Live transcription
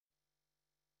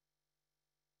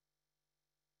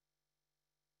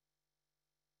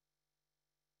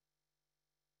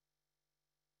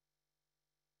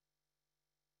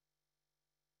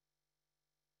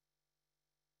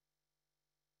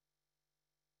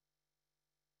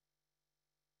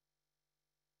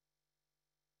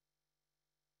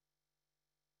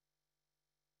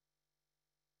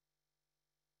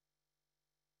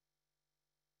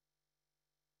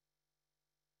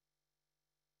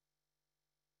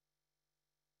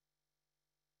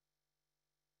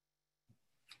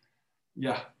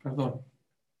Ya, perdón.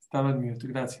 Estaba en mute,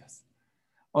 gracias.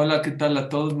 Hola, ¿qué tal a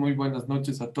todos? Muy buenas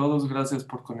noches a todos. Gracias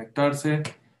por conectarse.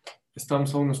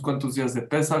 Estamos a unos cuantos días de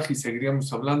Pesaj y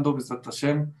seguiríamos hablando, Besat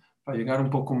Hashem, para llegar un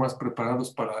poco más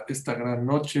preparados para esta gran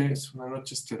noche. Es una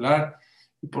noche estelar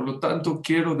y por lo tanto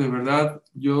quiero de verdad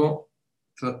yo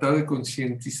tratar de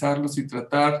concientizarlos y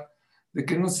tratar de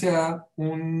que no sea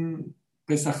un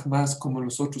Pesaj más como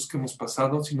los otros que hemos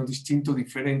pasado, sino distinto,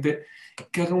 diferente,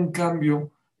 que haga un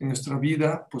cambio en nuestra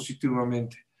vida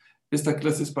positivamente. Esta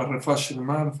clase es para Refash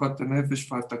Shelmar, Fat Nefesh,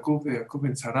 Fat Takub, de Jacob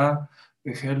Ben Sarah,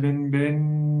 de Helen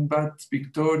Ben Bat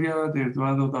Victoria, de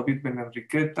Eduardo David Ben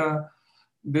Enriqueta,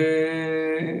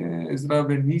 de Ezra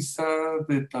Ben Isa,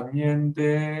 de también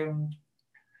de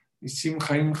Isim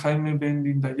Jaime Jaime Ben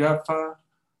Linda Yafa,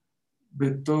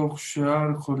 Betok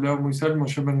Shar Joleamo Israel,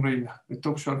 Moshe Ben Reina,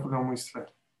 Betok Shar Joleamo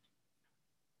Israel.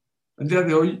 El día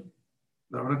de hoy,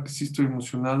 la verdad que sí estoy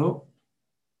emocionado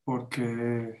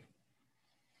porque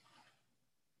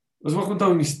les voy a contar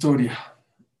una historia.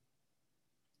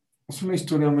 Es una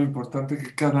historia muy importante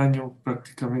que cada año,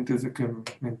 prácticamente desde que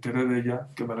me enteré de ella,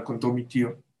 que me la contó mi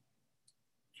tío,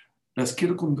 la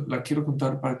quiero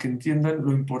contar para que entiendan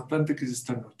lo importante que es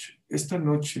esta noche. Esta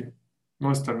noche,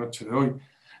 no esta noche de hoy,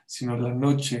 sino la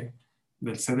noche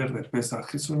del Seder de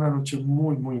Pesaj, es una noche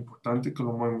muy, muy importante,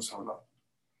 como hemos hablado.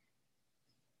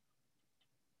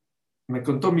 Me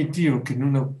contó mi tío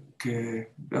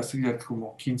que hace ya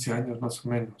como 15 años más o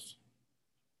menos,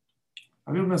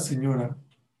 había una señora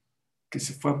que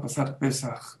se fue a pasar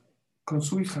Pesaj con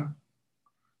su hija.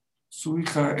 Su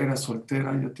hija era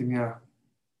soltera, ya tenía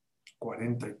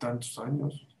 40 y tantos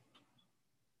años,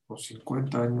 o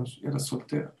 50 años, era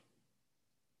soltera.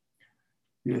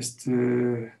 Y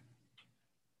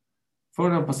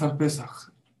fueron a pasar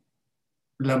Pesaj.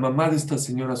 La mamá de esta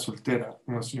señora soltera,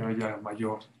 una señora ya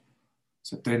mayor,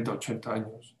 70 80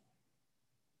 años,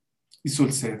 hizo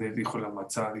el seder, dijo la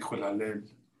matzá, dijo el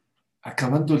alel.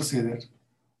 Acabando el seder,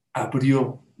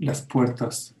 abrió las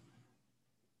puertas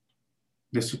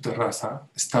de su terraza,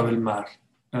 estaba el mar,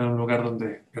 era un lugar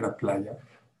donde era playa.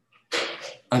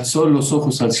 Alzó los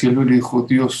ojos al cielo y le dijo: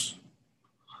 Dios,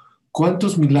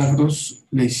 ¿cuántos milagros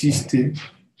le hiciste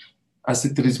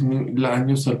hace 3000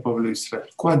 años al pueblo de Israel?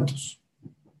 ¿Cuántos?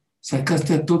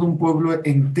 Sacaste a todo un pueblo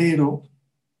entero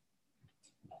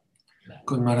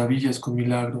con maravillas, con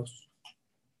milagros.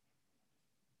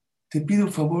 Te pido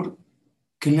el favor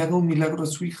que le haga un milagro a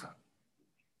su hija.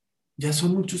 Ya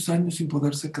son muchos años sin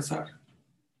poderse casar.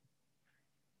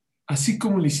 Así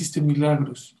como le hiciste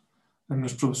milagros a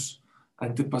nuestros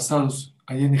antepasados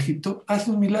allá en Egipto,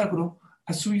 hazle un milagro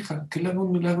a su hija, que le haga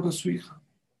un milagro a su hija.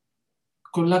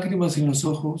 Con lágrimas en los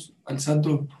ojos,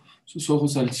 alzando sus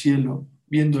ojos al cielo,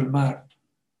 viendo el mar,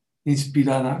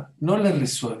 inspirada, no le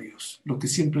rezó a Dios, lo que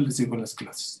siempre les digo en las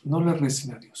clases, no le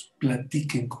recen a Dios,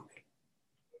 platiquen con Él,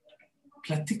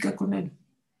 platica con Él.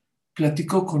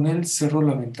 Platicó con Él, cerró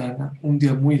la ventana, un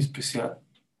día muy especial.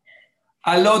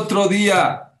 Al otro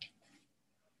día,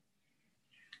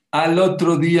 al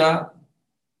otro día,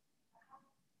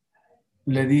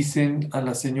 le dicen a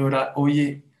la señora: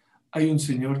 oye, hay un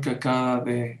señor que acaba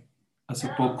de, hace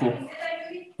poco,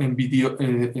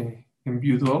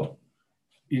 enviudó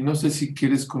y no sé si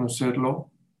quieres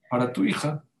conocerlo para tu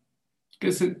hija, que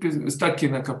está aquí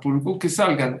en Acapulco, que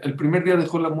salgan. El primer día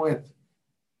dejó la mued.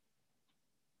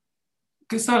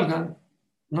 Que salgan,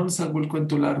 no les hago el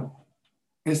cuento largo.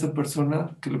 Esa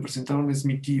persona que le presentaron es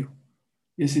mi tío,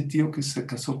 y ese tío que se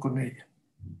casó con ella.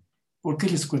 ¿Por qué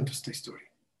les cuento esta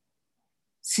historia?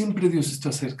 Siempre Dios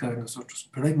está cerca de nosotros,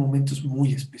 pero hay momentos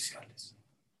muy especiales.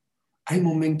 Hay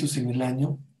momentos en el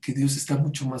año que Dios está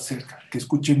mucho más cerca, que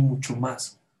escuche mucho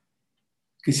más,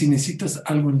 que si necesitas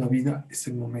algo en la vida es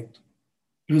el momento.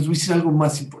 Pero les voy a decir algo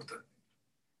más importante.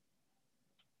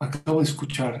 Acabo de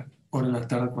escuchar ahora en la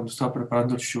tarde, cuando estaba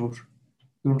preparando el shur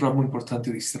de un ramo importante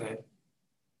de Israel,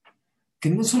 que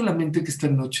no solamente que esta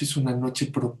noche es una noche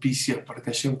propicia para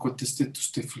que Hashem conteste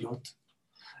tus tefilot,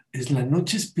 es la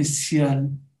noche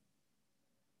especial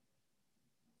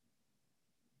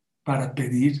para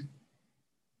pedir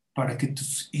para que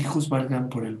tus hijos valgan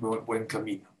por el buen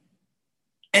camino.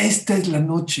 Esta es la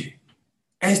noche.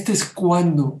 Esta es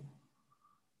cuando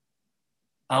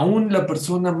aún la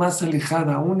persona más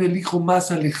alejada, aún el hijo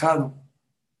más alejado,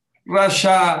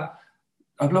 Rasha,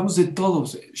 hablamos de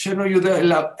todos, Sheno Yuda,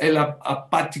 el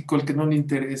apático, el que no le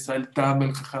interesa, el Tam,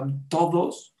 el Jajam,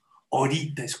 todos,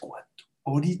 ahorita es cuando.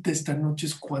 Ahorita esta noche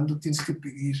es cuando tienes que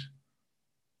pedir.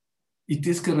 Y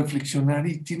tienes que reflexionar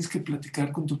y tienes que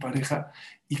platicar con tu pareja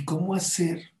y cómo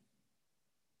hacer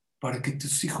para que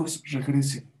tus hijos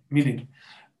regresen. Miren,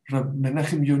 Rab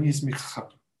Menachem Yoni es mi jajam.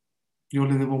 Yo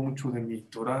le debo mucho de mi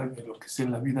Torah y de lo que sé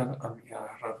en la vida a mi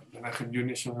Menachem Yoni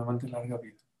Hashem de larga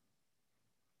vida.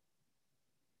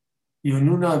 Y en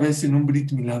una vez en un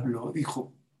Brit Milá habló,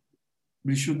 dijo,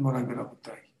 Brishut Moray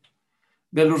Berabotay,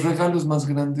 de los regalos más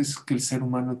grandes que el ser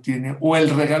humano tiene, o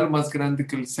el regalo más grande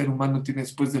que el ser humano tiene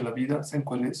después de la vida, ¿saben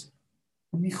cuál es?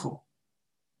 Un hijo.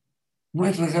 No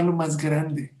hay regalo más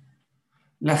grande.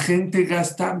 La gente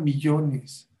gasta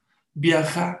millones,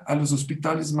 viaja a los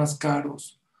hospitales más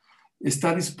caros,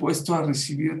 está dispuesto a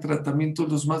recibir tratamientos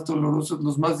los más dolorosos,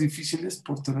 los más difíciles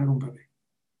por tener un bebé.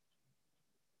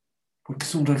 Porque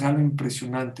es un regalo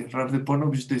impresionante. Rav de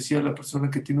Ponovich decía a la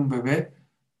persona que tiene un bebé,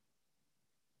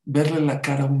 verle la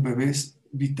cara a un bebé es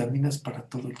vitaminas para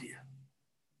todo el día.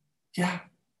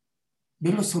 Ya,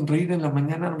 verlo sonreír en la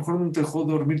mañana, a lo mejor no te dejó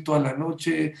dormir toda la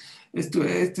noche,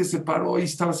 este se paró y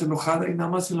estabas enojada y nada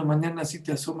más en la mañana así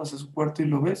te asomas a su cuarto y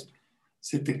lo ves,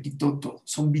 se te quitó todo.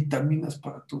 Son vitaminas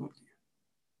para todo el día.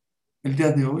 El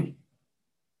día de hoy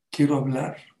quiero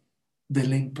hablar de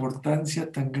la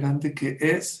importancia tan grande que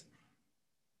es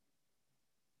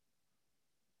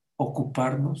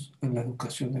ocuparnos en la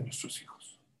educación de nuestros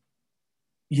hijos.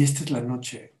 Y esta es la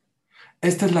noche.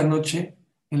 Esta es la noche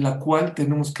en la cual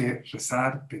tenemos que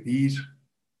rezar, pedir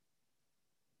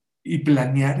y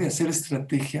planear y hacer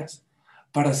estrategias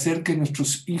para hacer que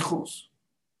nuestros hijos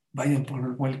vayan por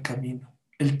el buen camino.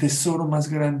 El tesoro más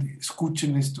grande,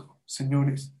 escuchen esto,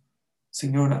 señores,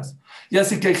 señoras. Ya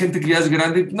sé que hay gente que ya es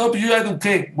grande. No, pues yo ya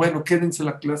eduqué. Bueno, quédense en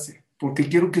la clase, porque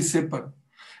quiero que sepan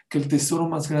que el tesoro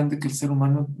más grande que el ser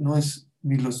humano no es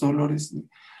ni los dólares,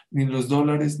 ni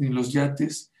los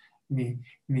yates, ni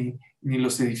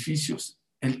los edificios.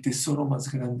 El tesoro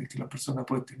más grande que la persona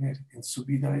puede tener en su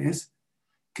vida es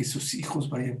que sus hijos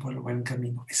vayan por el buen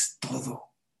camino. Es todo.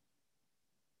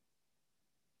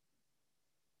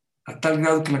 A tal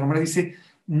grado que la cámara dice,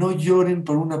 no lloren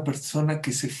por una persona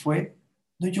que se fue,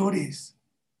 no llores.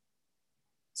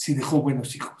 Si dejó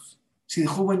buenos hijos. Si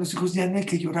dejó buenos hijos, ya no hay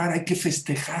que llorar, hay que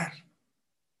festejar.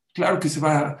 Claro que se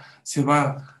va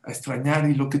a extrañar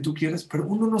y lo que tú quieras, pero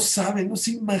uno no sabe, no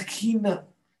se imagina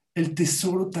el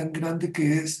tesoro tan grande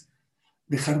que es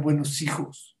dejar buenos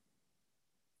hijos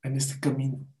en este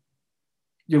camino.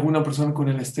 Llegó una persona con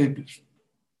el stapler,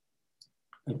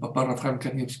 el papá Rafael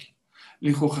Kanievski. Le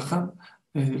dijo, Jajam,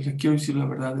 le quiero decir la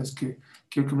verdad, es que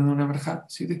quiero que me dé una verja.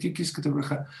 ¿Sí? ¿De qué quieres que te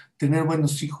verja? Tener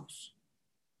buenos hijos.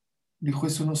 Dijo,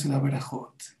 eso no se da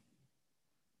verajot.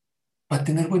 Para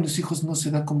tener buenos hijos no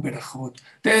se da con verajot.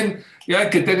 Ya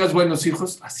que tengas buenos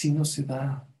hijos, así no se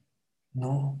da.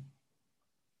 No.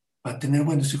 Para tener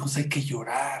buenos hijos hay que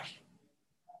llorar.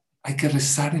 Hay que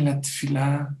rezar en la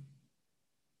tefilá.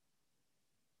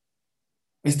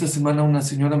 Esta semana una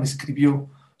señora me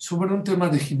escribió sobre un tema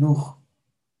de jinuj.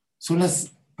 Son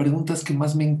las preguntas que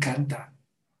más me encantan.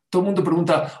 Todo el mundo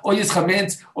pregunta, oye, es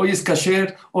hametz, oye, es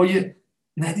kasher, oye.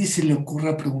 Nadie se le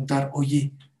ocurra preguntar,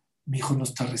 oye, mi hijo no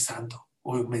está rezando.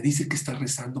 O me dice que está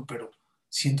rezando, pero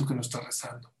siento que no está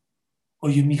rezando.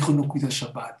 Oye, mi hijo no cuida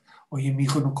Shabbat. Oye, mi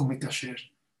hijo no come kasher.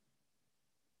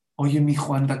 Oye, mi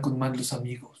hijo anda con malos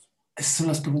amigos. Esas son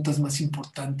las preguntas más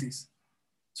importantes.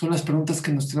 Son las preguntas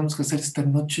que nos tenemos que hacer esta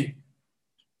noche.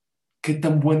 ¿Qué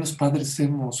tan buenos padres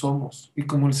somos? Y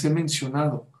como les he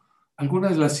mencionado,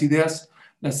 algunas de las ideas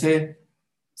las he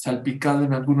salpicado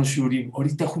en algunos shurim.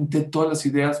 Ahorita junté todas las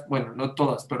ideas, bueno, no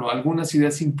todas, pero algunas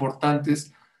ideas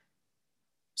importantes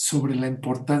sobre la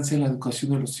importancia de la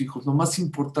educación de los hijos. Lo más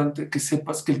importante que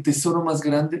sepas que el tesoro más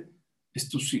grande es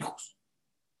tus hijos.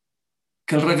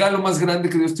 Que el regalo más grande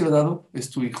que Dios te ha dado es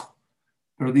tu hijo.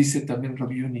 Pero dice también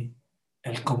Rabbi Yoni,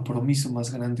 el compromiso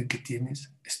más grande que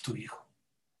tienes es tu hijo.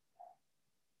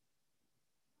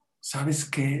 ¿Sabes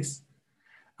qué es?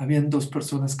 Habían dos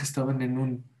personas que estaban en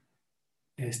un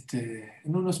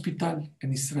hospital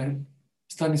en Israel.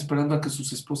 Estaban esperando a que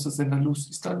sus esposas den a luz.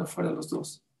 Estaban afuera los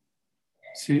dos.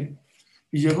 ¿Sí?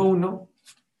 Y llegó uno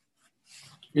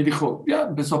y dijo, ya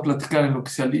empezó a platicar en lo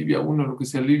que se alivia uno, en lo que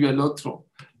se alivia el otro.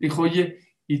 Dijo, oye,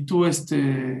 ¿y tú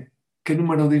qué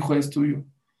número de hijo es tuyo?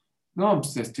 No,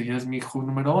 pues ya es mi hijo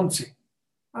número 11.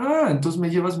 Ah, entonces me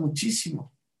llevas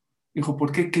muchísimo. Dijo,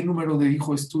 ¿por qué? ¿Qué número de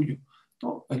hijo es tuyo?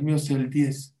 No, el mío es el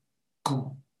 10.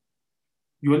 ¿Cómo?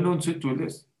 Yo el 11, tú el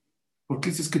 10. ¿Por qué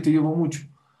dices que te llevo mucho?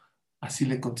 Así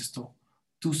le contestó.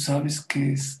 Tú sabes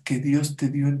que es que Dios te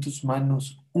dio en tus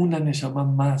manos una neshama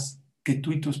más que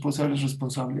tú y tu esposa eres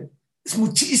responsable. Es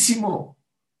muchísimo.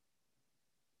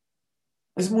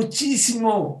 Es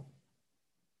muchísimo.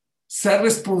 Ser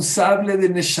responsable de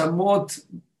neshamot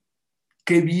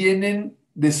que vienen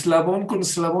de eslabón con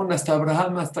eslabón hasta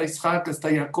Abraham, hasta Isaac, hasta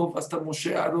Jacob, hasta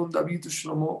Moshe, Aarón, David,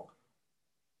 Shlomo.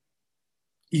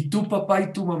 Y tu papá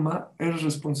y tu mamá eres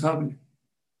responsable.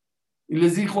 Y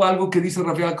les dijo algo que dice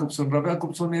Rav Jacobson. Rav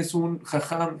Jacobson es un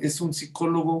jajam, es un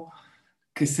psicólogo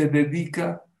que se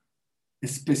dedica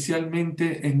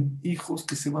especialmente en hijos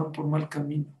que se van por mal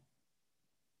camino.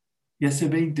 Y hace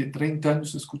 20, 30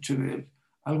 años escuché de él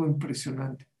algo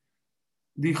impresionante.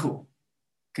 Dijo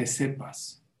que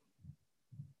sepas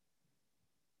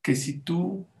que si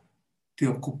tú te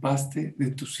ocupaste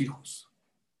de tus hijos,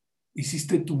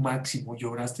 hiciste tu máximo,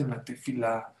 lloraste en la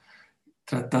tefila,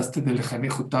 trataste de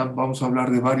lejanejo tam, vamos a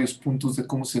hablar de varios puntos de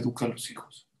cómo se educa a los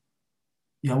hijos,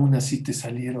 y aún así te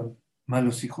salieron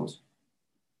malos hijos,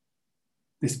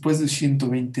 después de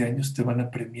 120 años te van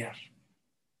a premiar,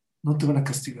 no te van a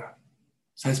castigar.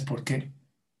 ¿Sabes por qué?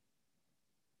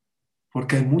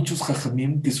 Porque hay muchos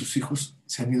jajamim que sus hijos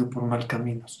se han ido por mal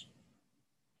caminos.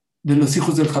 De los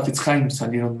hijos del Hafetz Haim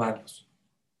salieron malos.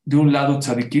 De un lado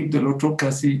tzadikim, del otro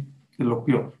casi de lo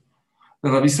peor. De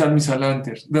Rabbi Salmi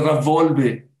Salanter, de Rav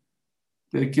Wolbe,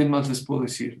 ¿de quién más les puedo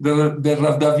decir? De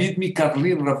Rav David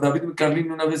Mikarlin. Rav David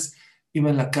Mikarlin una vez iba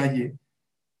en la calle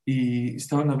y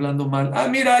estaban hablando mal. Ah,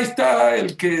 mira, ahí está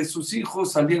el que sus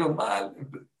hijos salieron mal.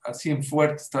 Así en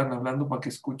fuerte estaban hablando para que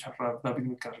escuche Rav David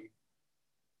Mikarlin.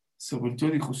 Se volteó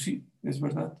y dijo, sí, es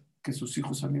verdad que sus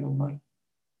hijos salieron mal.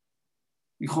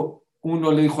 Dijo,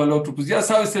 uno le dijo al otro, pues ya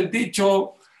sabes el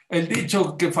dicho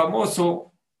que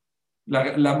famoso,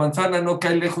 la manzana no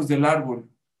cae lejos del árbol.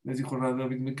 Les dijo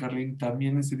David McCarlin,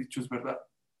 también ese dicho es verdad,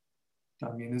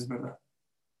 también es verdad.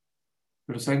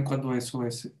 Pero ¿saben cuándo eso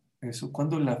es? Eso,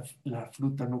 cuando la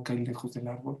fruta no cae lejos del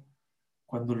árbol,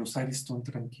 cuando los aires están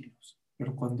tranquilos.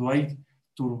 Pero cuando hay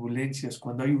turbulencias,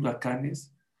 cuando hay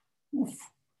huracanes, uff,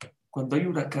 cuando hay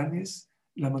huracanes,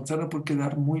 la manzana puede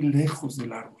quedar muy lejos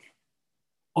del árbol.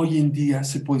 Hoy en día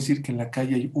se puede decir que en la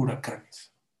calle hay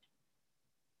huracanes.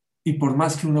 Y por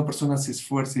más que una persona se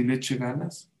esfuerce y le eche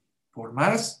ganas, por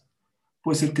más,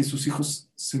 puede ser que sus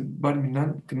hijos se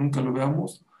vayan, que nunca lo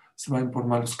veamos, se vayan por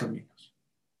malos caminos.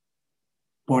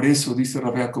 Por eso, dice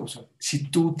Rabbi Jacobson, si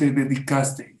tú te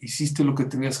dedicaste, hiciste lo que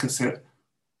tenías que hacer,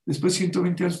 después de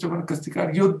 120 años te van a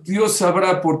castigar. Dios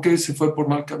sabrá por qué se fue por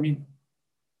mal camino.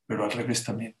 Pero al revés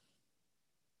también.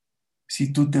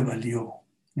 Si tú te valió,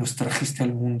 los trajiste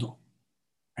al mundo,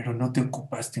 pero no te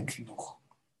ocupaste en Jinuj.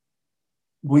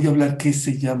 Voy a hablar qué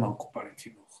se llama ocupar en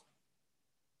Jinuj.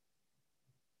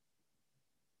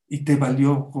 Y te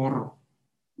valió gorro.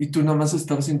 Y tú nada más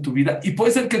estabas en tu vida. Y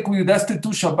puede ser que cuidaste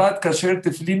tu Shabbat, Kasher,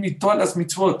 Teflim y todas las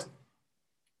mitzvot.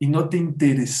 Y no te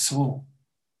interesó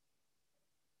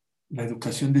la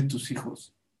educación de tus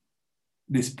hijos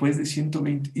después de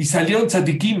 120. Y salió un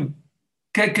tzadikim.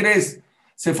 ¿Qué crees?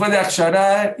 Se fue de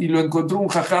Akshara y lo encontró un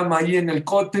jajam ahí en el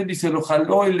cótel y se lo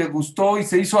jaló y le gustó y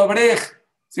se hizo abrej.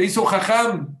 Se hizo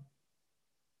jajam.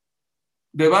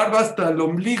 De barba hasta el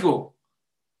ombligo.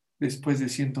 Después de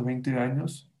 120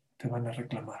 años te van a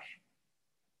reclamar.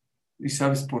 ¿Y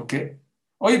sabes por qué?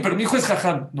 Oye, pero mi hijo es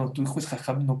jajam. No, tu hijo es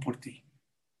jajam no por ti.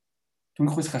 Tu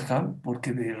hijo es jajam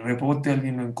porque de rebote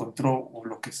alguien lo encontró o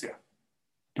lo que sea,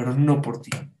 pero no por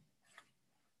ti.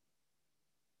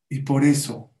 Y por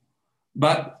eso,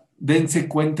 dense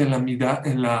cuenta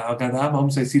en la Agadá,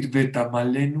 vamos a decir,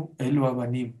 Betamalenu Elo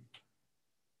Abanim.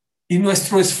 Y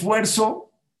nuestro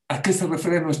esfuerzo, ¿a qué se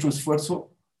refiere nuestro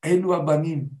esfuerzo? Elo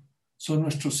Abanim, son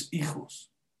nuestros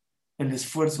hijos. El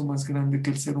esfuerzo más grande que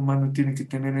el ser humano tiene que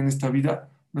tener en esta vida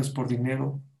no es por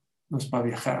dinero, no es para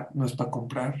viajar, no es para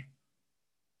comprar,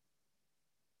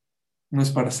 no es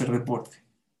para hacer deporte.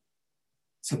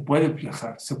 Se puede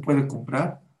viajar, se puede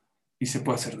comprar y se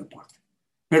puede hacer deporte.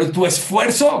 Pero tu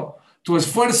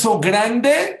esfuerzo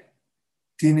grande,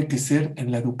 tiene que ser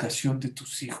en la educación de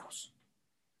tus hijos.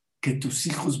 Que tus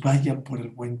hijos vayan por el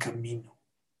buen camino.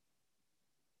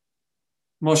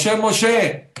 Moshe,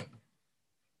 Moshe,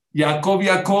 Jacob,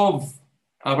 Jacob,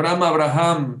 Abraham,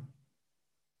 Abraham.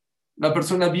 La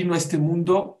persona vino a este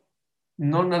mundo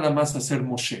no nada más a ser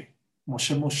Moshe.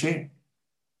 Moshe, Moshe,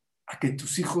 a que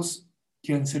tus hijos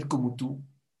quieran ser como tú.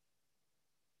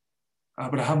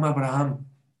 Abraham, Abraham,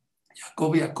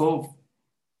 Jacob, Jacob.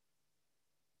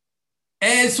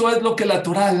 Eso es lo que la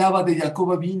Torah alaba de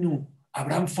Jacob vino.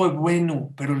 Abraham fue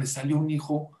bueno, pero le salió un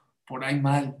hijo por ahí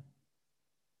mal.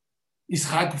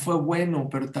 Isaac fue bueno,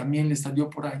 pero también le salió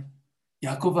por ahí.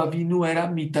 Jacob vino era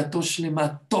mitatosh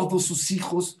lema, todos sus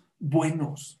hijos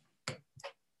buenos.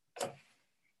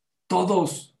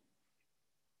 Todos.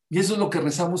 Y eso es lo que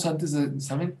rezamos antes de,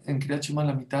 ¿saben? En Kriyat Shema,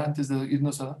 la mitad, antes de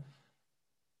irnos a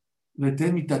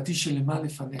Vete mitatish lema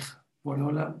lefaneja. Por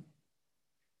ahora,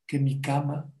 que mi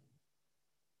cama,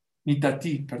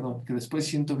 mitati, perdón, que después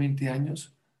de 120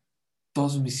 años,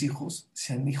 todos mis hijos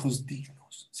sean hijos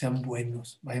dignos, sean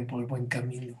buenos, vayan por el buen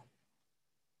camino.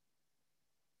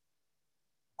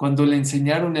 Cuando le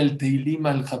enseñaron el Teilim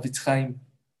al Hafetz Haim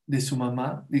de su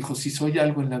mamá, dijo, si soy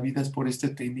algo en la vida es por este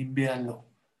Teilim, véanlo.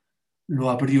 Lo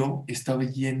abrió, estaba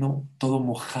lleno, todo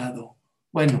mojado.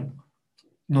 Bueno,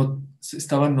 no,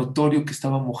 estaba notorio que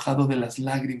estaba mojado de las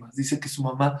lágrimas. Dice que su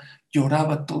mamá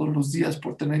lloraba todos los días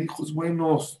por tener hijos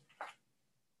buenos.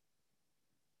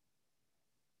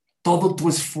 Todo tu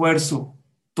esfuerzo,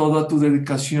 toda tu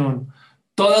dedicación,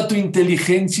 toda tu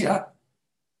inteligencia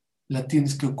la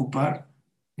tienes que ocupar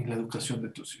en la educación de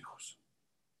tus hijos.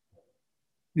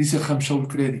 Dice Hamshaul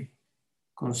Kredi,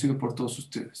 conocido por todos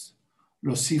ustedes,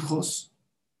 los hijos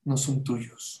no son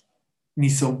tuyos, ni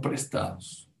son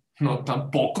prestados. No,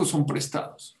 tampoco son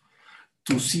prestados.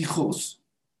 Tus hijos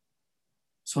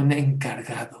son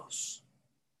encargados.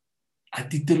 A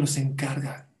ti te los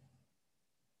encargan.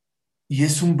 Y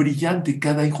es un brillante,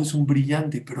 cada hijo es un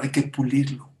brillante, pero hay que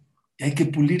pulirlo. Y hay que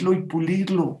pulirlo y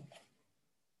pulirlo.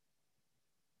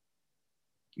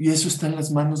 Y eso está en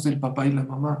las manos del papá y la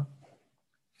mamá.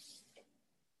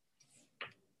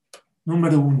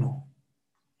 Número 1.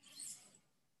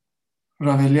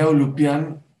 Rav Eliyahu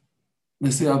Lupián,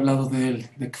 les he hablado de él,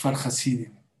 de Kfar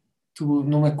Hasidim. Tuvo,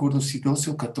 no me acuerdo si 12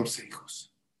 o 14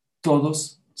 hijos.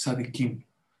 Todos sadikim,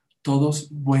 todos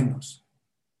buenos.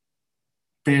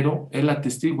 Pero él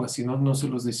atestigua, si no, no se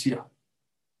los decía.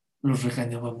 Los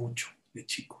regañaba mucho de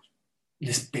chicos.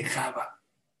 Les pegaba.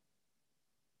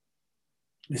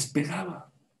 Les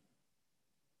pegaba.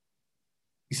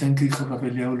 ¿Y saben qué dijo Rav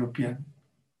Eliyahu Lupián?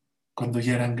 Cuando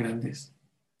ya eran grandes.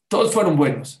 Todos fueron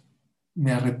buenos.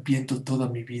 Me arrepiento toda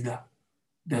mi vida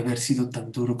de haber sido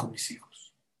tan duro con mis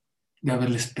hijos, de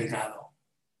haberles pegado,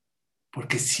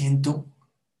 porque siento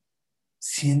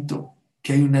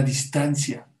que hay una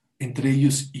distancia entre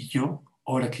ellos y yo,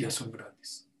 ahora que ya son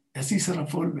grandes. Y así se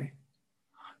resuelve.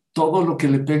 Todo lo que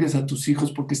le pegues a tus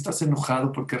hijos porque estás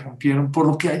enojado, porque rompieron, por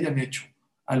lo que hayan hecho,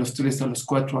 a los 3, a los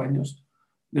 4 años,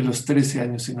 de los 13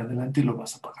 años en adelante, lo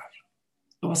vas a pagar.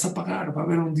 Lo vas a pagar, va a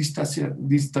haber un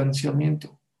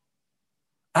distanciamiento.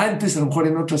 Antes, a lo mejor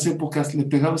en otras épocas, le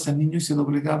pegabas al niño y se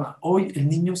doblegaba. Hoy el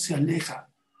niño se aleja.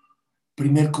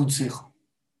 Primer consejo.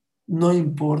 No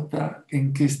importa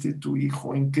en qué esté tu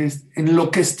hijo, en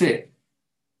lo que esté,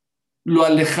 lo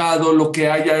alejado, lo que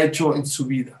haya hecho en su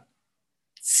vida.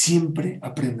 Siempre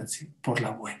apréndanse por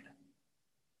la buena.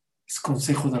 Es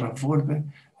consejo de Rav Wolbe,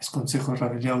 es consejo de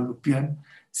Rav Eliyahu Lupián.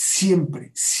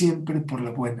 Siempre, siempre por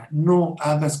la buena. No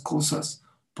hagas cosas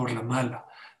por la mala.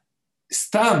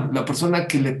 Stam, la persona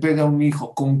que le pega a un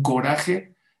hijo con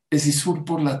coraje, es isur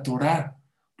por la Torá,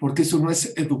 porque eso no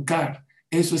es educar,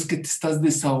 eso es que te estás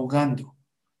desahogando.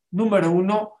 Número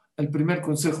 1, el primer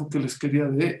consejo que les quería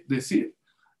decir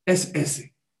es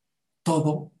ese.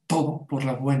 Todo por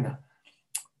la buena.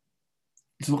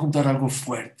 Les voy a contar algo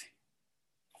fuerte.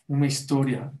 Una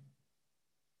historia.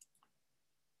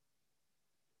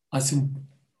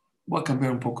 Voy a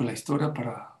cambiar un poco la historia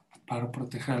para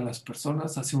proteger a las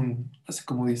personas. Hace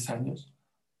como 10 años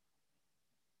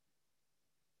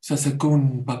se acercó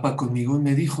un papá conmigo y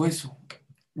me dijo eso.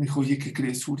 Me dijo, oye, ¿qué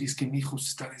crees, Uri? Es que mi hijo se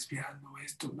está desviando,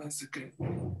 esto, no sé qué.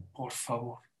 Por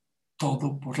favor,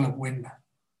 todo por la buena.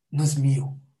 No es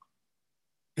mío.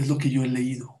 Es lo que yo he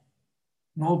leído.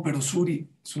 No, pero Suri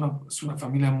es una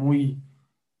familia muy,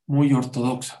 muy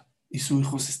ortodoxa y su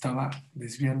hijo se estaba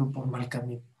desviando por mal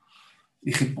camino.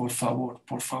 Dije, por favor,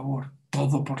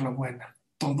 todo por la buena,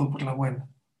 todo por la buena.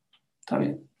 ¿Está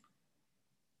bien?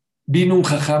 Vino un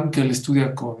jajam que él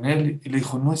estudia con él y le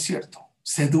dijo, no es cierto,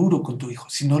 sé duro con tu hijo,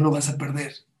 si no lo vas a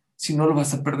perder,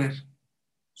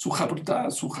 Su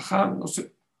jajam, no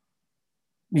sé.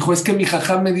 Dijo, es que mi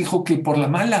jajam me dijo que por la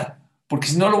mala, porque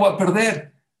si no lo voy a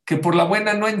perder, que por la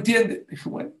buena no entiende. Dije,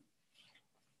 bueno,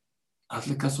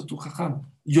 hazle caso a tu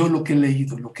jajam. Yo lo que he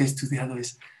leído, lo que he estudiado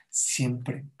es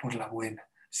siempre por la buena,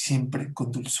 siempre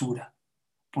con dulzura,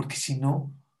 porque si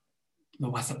no,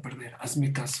 lo vas a perder.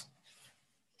 Hazme caso.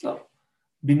 No.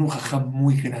 Vino un jajam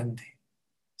muy grande,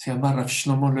 se llama Rav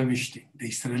Shlomo Levishti, de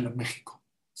Israel, México.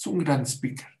 Es un gran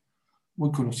speaker,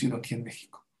 muy conocido aquí en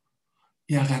México.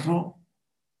 Y agarró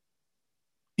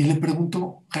y le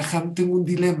preguntó, jajam, tengo un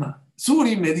dilema.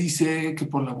 Suri me dice que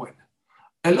por la buena.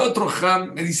 El otro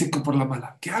jajam me dice que por la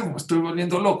mala. ¿Qué hago? Me estoy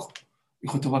volviendo loco.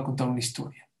 Dijo, te voy a contar una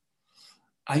historia.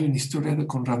 Hay una historia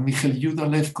con Rav Michel Yuda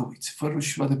Lefkovitz, fue Rosh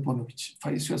Yeshiva de Ponovich,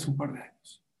 falleció hace un par de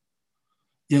años.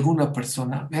 Llegó una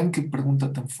persona, vean qué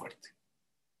pregunta tan fuerte,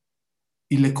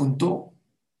 y le contó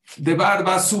de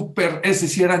barba súper, ese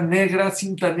sí era negra,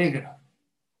 cinta negra,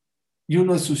 y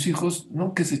uno de sus hijos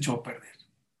no que se echó a perder.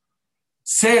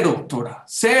 Cero, Torah,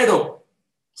 cero.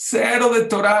 cero de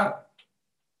Torah.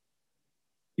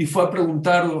 Y fue a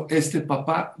preguntar este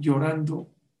papá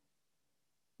llorando,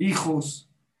 hijos,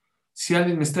 si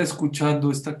alguien me está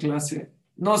escuchando esta clase,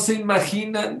 no se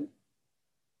imaginan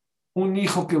un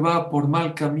hijo que va por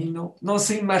mal camino, no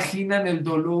se imaginan el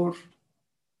dolor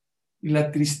y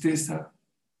la tristeza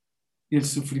y el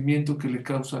sufrimiento que le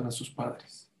causan a sus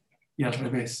padres. Y al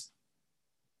revés.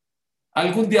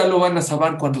 Algún día lo van a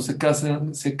saber cuando se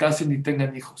casen y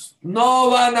tengan hijos. No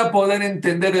van a poder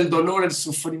entender el dolor, el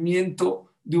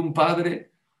sufrimiento de un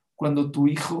padre cuando tu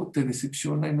hijo te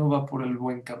decepciona y no va por el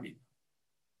buen camino.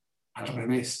 Al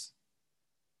revés.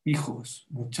 Hijos,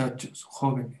 muchachos,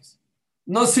 jóvenes,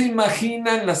 no se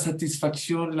imaginan la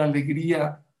satisfacción, la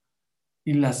alegría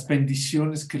y las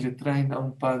bendiciones que le traen a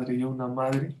un padre y a una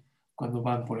madre cuando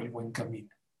van por el buen camino.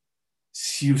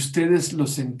 Si ustedes lo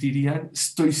sentirían,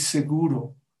 estoy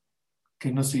seguro que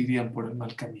no se irían por el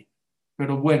mal camino.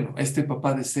 Pero bueno, este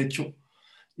papá deshecho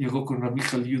llegó con Rabbi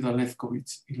Yehuda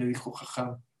Lefkovitz y le dijo,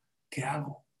 jajam, ¿qué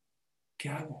hago? ¿Qué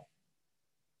hago?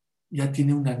 Ya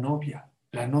tiene una novia,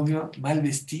 la novia mal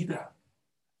vestida.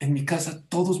 En mi casa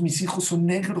todos mis hijos son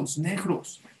negros,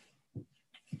 negros.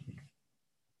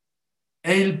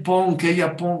 Él pon, que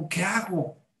ella pon, ¿qué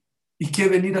hago? Y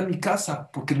quiere venir a mi casa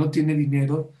porque no tiene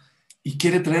dinero y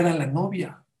quiere traer a la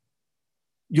novia.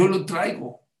 Yo lo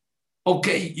traigo. Ok,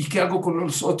 ¿y qué hago con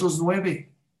los otros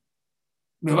 9?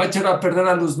 Me va a echar a perder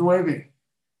a los 9.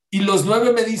 Y los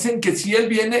 9 me dicen que si él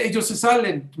viene, ellos se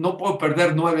salen. No puedo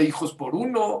perder 9 hijos por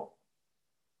uno.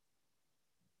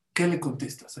 ¿Qué le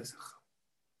contestas a esa?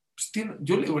 Pues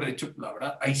yo le hubiera dicho, la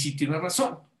verdad, ahí sí tiene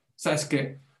razón. ¿Sabes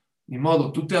qué? Ni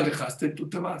modo, tú te alejaste, tú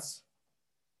te vas.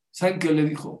 ¿Saben qué le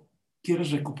dijo? ¿Quieres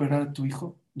recuperar a tu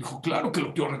hijo? Dijo, claro que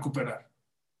lo quiero recuperar.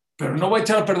 Pero no voy a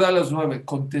echar a perder a los 9.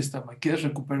 Contéstame, ¿quieres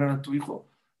recuperar a tu hijo?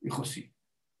 Dijo, sí.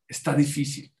 Está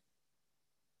difícil.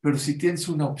 Pero si tienes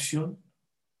una opción,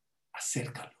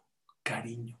 acércalo.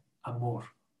 Cariño, amor,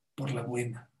 por la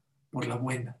buena, por la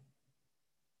buena.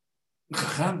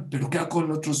 Jajam, ¿pero qué hago con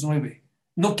los otros 9?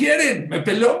 No quieren, me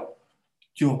peló.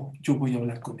 Yo voy a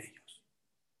hablar con ellos.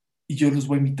 Y yo los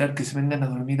voy a invitar que se vengan a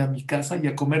dormir a mi casa y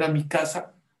a comer a mi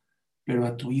casa, pero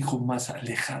a tu hijo más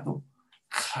alejado,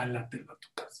 jálatelo a tu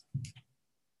casa.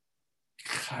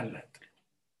 Jálatelo.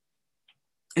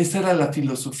 Esa era la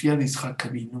filosofía de Isaac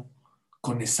Avinu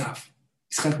con Esaf.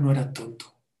 Isaac no era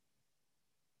tonto.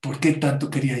 ¿Por qué tanto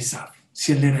quería Esaf?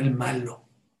 Si él era el malo.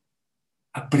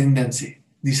 Apréndanse,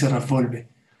 dice Rafolve,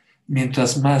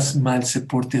 mientras más mal se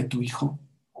porte a tu hijo,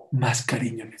 más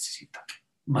cariño necesita,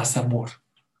 más amor,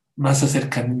 más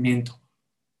acercamiento,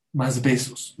 más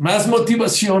besos, más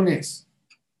motivaciones.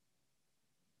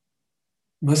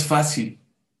 No es fácil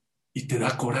y te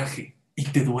da coraje y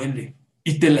te duele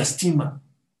y te lastima.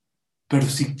 Pero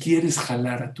si quieres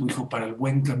jalar a tu hijo para el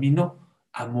buen camino,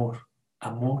 amor,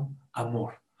 amor,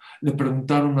 amor. Le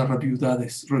preguntaron a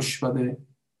Rabiudades, Roshba de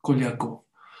Kolyakov,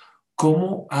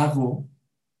 ¿cómo hago,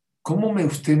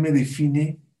 usted me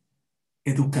define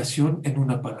educación en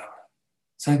una palabra?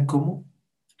 ¿Saben cómo?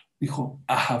 Dijo,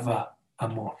 ahavá,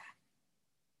 amor.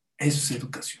 Eso es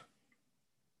educación.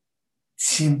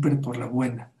 Siempre por la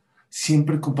buena,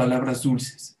 siempre con palabras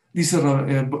dulces. Dice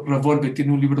Ravolve,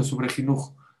 tiene un libro sobre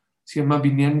Jinuj, se llama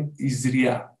Binyan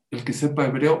Izriá. El que sepa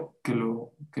hebreo, que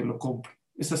lo compre.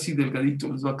 Es así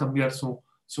delgadito, les va a cambiar su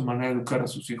manera de educar a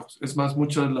sus hijos. Es más,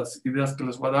 muchas de las ideas que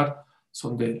les va a dar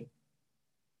son de él.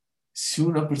 Si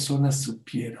una persona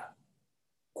supiera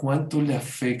cuánto le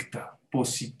afecta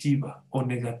positiva o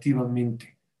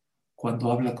negativamente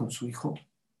cuando habla con su hijo,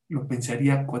 lo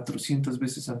pensaría 400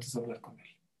 veces antes de hablar con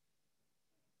él.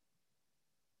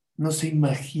 No se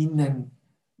imaginan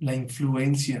la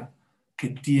influencia que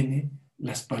tiene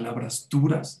las palabras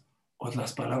duras o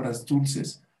las palabras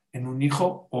dulces en un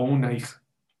hijo o una hija.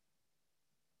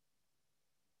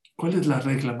 ¿Cuál es la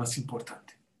regla más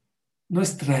importante? No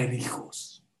es traer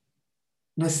hijos,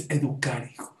 no es educar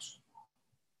hijos,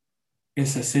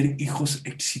 es hacer hijos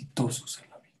exitosos en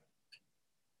la vida.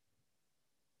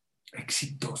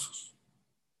 Exitosos.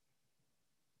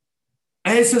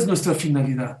 Esa es nuestra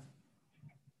finalidad,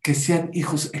 que sean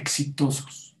hijos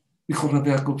exitosos. Dijo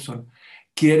Rabbi Jacobson,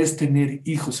 ¿quieres tener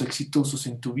hijos exitosos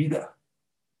en tu vida?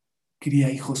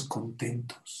 Cría hijos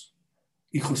contentos,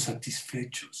 hijos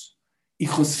satisfechos,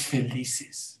 hijos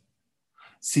felices.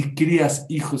 Si crías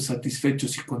hijos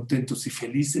satisfechos y contentos y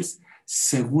felices,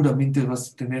 seguramente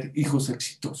vas a tener hijos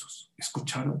exitosos.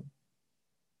 ¿Escucharon?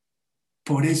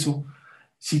 Por eso,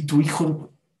 si tu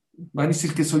hijo, van a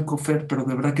decir que soy cofer, pero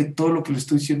de verdad que todo lo que le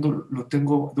estoy diciendo lo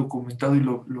tengo documentado y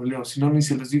lo leo. Si no, ni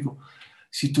se les digo.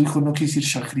 Si tu hijo no quiere decir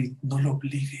shachrit, no lo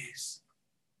obligues.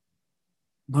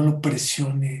 No lo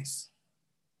presiones,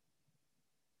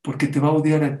 porque te va a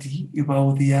odiar a ti y va a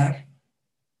odiar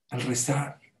al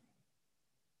rezar.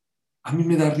 A mí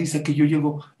me da risa que yo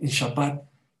llego en Shabbat,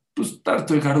 pues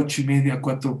trato de llegar 8:30,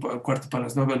 cuarto para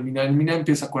las 9 al Minyan. El Minyan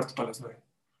empieza a cuarto para las 9.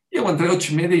 Llego entre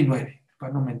 8:30 y 9,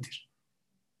 para no mentir.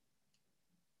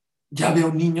 Ya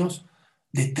veo niños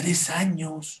de 3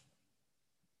 años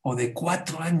o de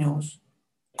 4 años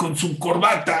con su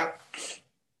corbata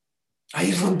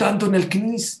ahí rondando en el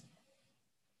knis.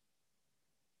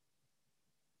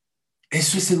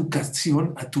 ¿Eso es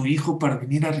educación a tu hijo para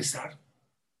venir a rezar?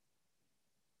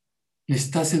 Le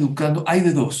estás educando. Hay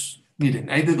de dos. Miren,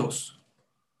 hay de dos.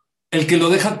 El que lo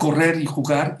deja correr y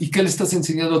jugar. ¿Y qué le estás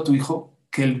enseñando a tu hijo?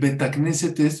 Que el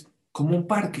Betacneset es como un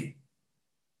parque.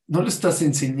 No le estás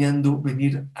enseñando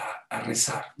venir a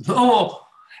rezar. No,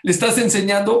 le estás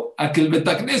enseñando a que el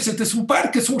Betacneset es un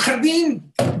parque, es un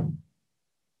jardín.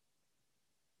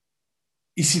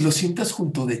 Y si lo sientas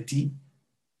junto de ti,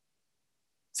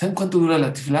 ¿saben cuánto dura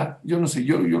la tifla? Yo no sé,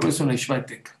 yo rezo en la Yeshiva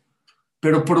Teca.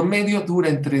 Pero promedio dura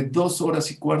entre 2 horas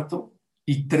y cuarto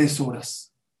y 3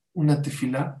 horas. Una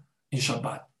tefilá en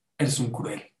Shabbat. Eres un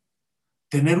cruel.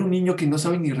 Tener un niño que no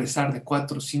sabe ni rezar de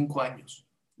 4 o 5 años,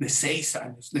 de 6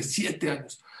 años, de 7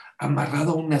 años,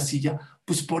 amarrado a una silla,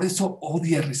 pues por eso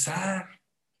odia rezar.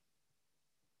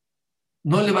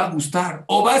 No le va a gustar.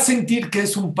 O va a sentir que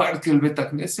es un parque el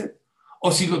Betacneset.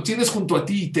 O si lo tienes junto a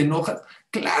ti y te enojas,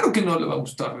 claro que no le va a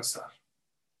gustar rezar.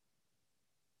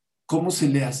 ¿Cómo se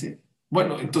le hace?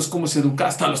 Bueno, entonces, ¿cómo se educa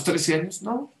hasta los 13 años?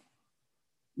 No.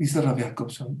 Dice Rabbi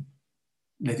Jacobson,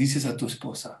 le dices a tu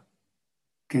esposa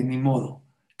que ni modo,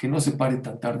 que no se pare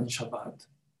tan tarde en Shabbat,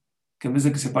 que en vez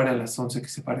de que se pare a las 11, que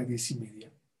se pare a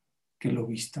 10:30, que lo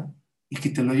vista y que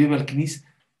te lo lleve al knis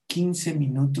 15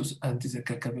 minutos antes de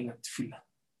que acabe la tefila.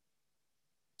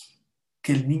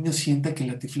 Que el niño sienta que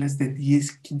la tefila es de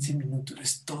 10, 15 minutos,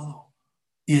 es todo.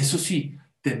 Y eso sí,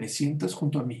 te me sientas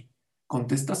junto a mí,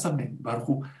 contestas amén,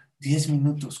 Barjú, 10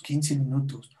 minutos, 15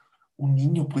 minutos. Un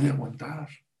niño puede aguantar.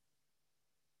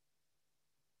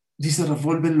 Dice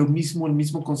Ravolver lo mismo, el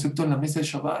mismo concepto en la mesa de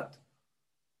Shabbat.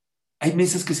 Hay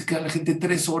mesas que se queda la gente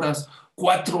 3 horas,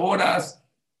 4 horas.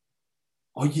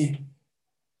 Oye,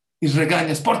 y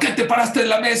regañas, ¿por qué te paraste de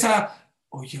la mesa?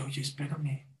 Oye,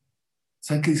 espérame.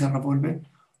 ¿Saben qué dice Ravolver?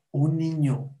 Un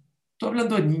niño, estoy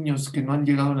hablando de niños que no han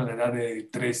llegado a la edad de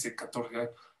 13, 14 años.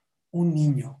 Un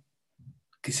niño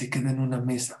que se queda en una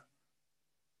mesa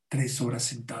 3 horas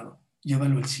sentado,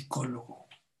 llévalo al psicólogo.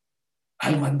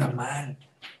 Algo anda mal.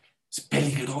 Es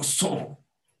peligroso.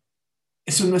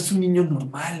 Eso no es un niño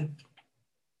normal.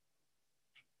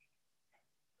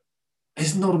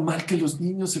 Es normal que los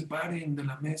niños se paren de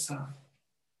la mesa.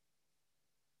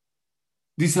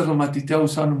 Dice Ramatiteau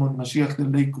Salomon, Mashiach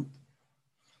del Leikut.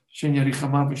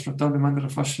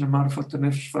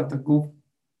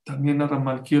 También a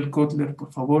Ramalkiel Kotler,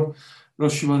 por favor.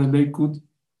 Rosh Shiva del Leikut.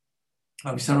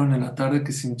 Avisaron en la tarde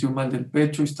que se sintió mal del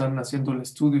pecho y están haciendo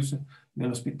estudios en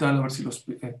el hospital a ver si los...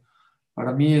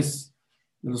 para mí es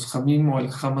de los Jamim o el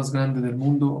Jam más grande del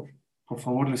mundo. Por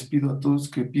favor, les pido a todos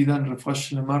que pidan Refuah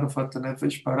Shlema, Refuat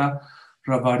Nefesh para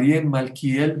Ravarie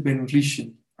Malkiel Ben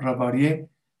Rishon. Ravarie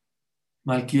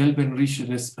Malkiel Ben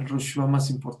Rishon es el Rosh Hashanah más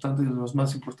importante, de los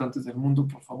más importantes del mundo.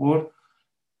 Por favor,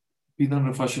 pidan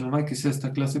Refuah Shlema, que sea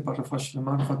esta clase para Refuah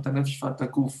Shlema, Refuat Nefesh,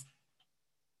 Fatakuf.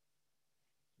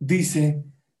 Dice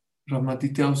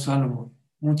Ramatiteau Salomon,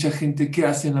 mucha gente que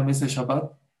hace en la mesa de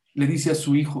Shabbat le dice a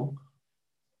su hijo,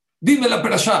 dime la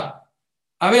perashá,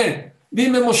 a ver,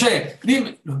 dime Moshe,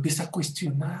 dime. Lo empieza a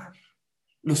cuestionar,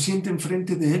 lo siente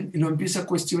enfrente de él y lo empieza a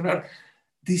cuestionar.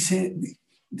 Dice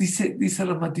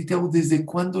Ramatiteau, ¿desde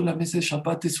cuándo la mesa de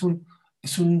Shabbat es un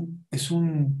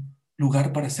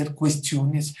lugar para hacer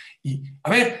cuestiones? Y, a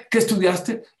ver, ¿qué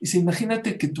estudiaste? Y dice,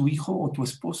 imagínate que tu hijo o tu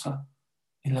esposa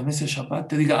en la mesa de Shabbat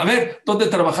te diga, a ver, ¿dónde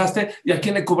trabajaste? ¿Y a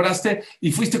quién le cobraste?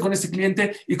 ¿Y fuiste con ese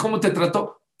cliente? ¿Y cómo te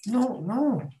trató?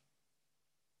 No.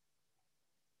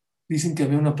 Dicen que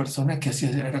había una persona que hacía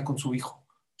era con su hijo.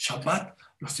 Shabbat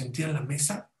lo sentía en la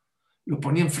mesa, lo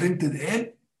ponía enfrente de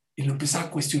él y lo empezaba a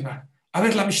cuestionar. A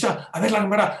ver la Mishnah, a ver la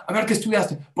Gemara, a ver qué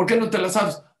estudiaste, ¿por qué no te la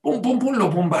sabes? Pum, pum, pum,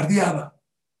 lo bombardeaba.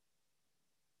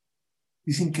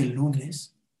 Dicen que el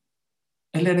lunes,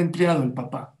 él era empleado, el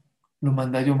papá, lo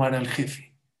mandó a llamar al jefe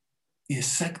y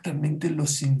exactamente lo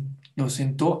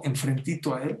sentó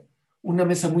enfrentito a él, una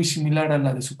mesa muy similar a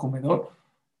la de su comedor,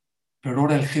 pero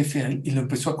ahora el jefe a él, y lo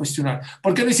empezó a cuestionar.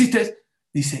 ¿Por qué no hiciste?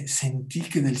 Dice, sentí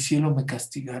que del cielo me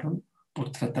castigaron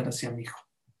por tratar así a mi hijo.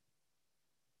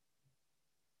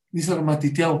 Dice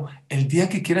Ramatiteau, el día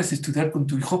que quieras estudiar con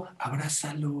tu hijo,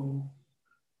 abrázalo.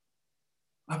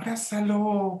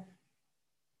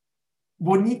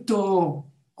 bonito,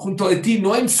 junto de ti,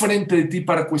 no enfrente de ti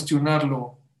para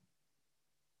cuestionarlo.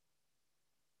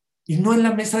 Y no en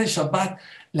la mesa de Shabbat.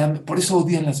 Por eso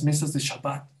odian las mesas de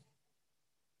Shabbat.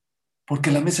 Porque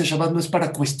la mesa de Shabbat no es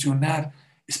para cuestionar,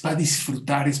 es para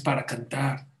disfrutar, es para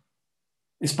cantar,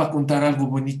 es para contar algo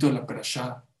bonito de la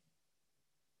perashá.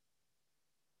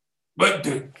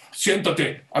 Vente,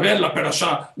 siéntate, a ver la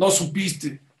perashá, no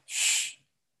supiste. Shh.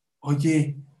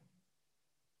 Oye,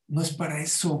 no es para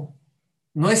eso.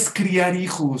 No es criar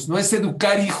hijos, no es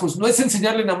educar hijos, no es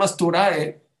enseñarle nada más Torah,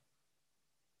 ¿eh?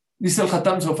 Dice el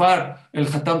Hatam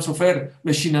Sofer,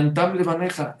 Veshinantam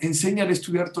Levaneja, enséñale a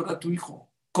estudiar Torah a tu hijo.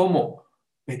 ¿Cómo?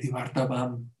 Bedibar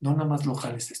Tabam, no nada más lo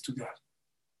jales a estudiar,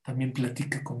 también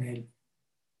platica con él.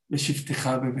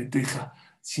 Beshifteja Bebeteja,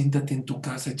 siéntate en tu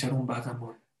casa a echar un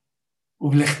vagamon.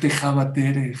 Ublechteja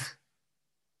Baterej,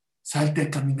 salte a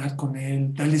caminar con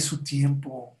él, dale su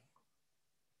tiempo,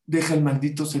 deja el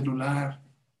maldito celular,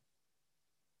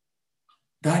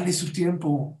 dale su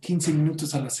tiempo, 15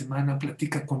 minutos a la semana,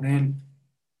 platica con él.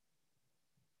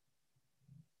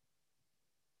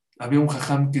 Había un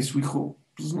jajam que su hijo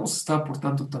pues, no se estaba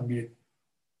portando tan bien.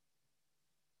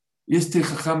 Y este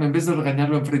jajam, en vez de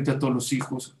regañarlo enfrente a todos los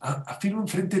hijos, afirma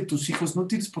enfrente de tus hijos, no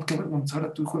tienes por qué avergonzar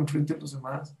a tu hijo enfrente de los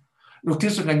demás. Lo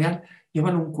quieres regañar,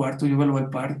 llévalo a un cuarto, llévalo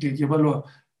al parque, llévalo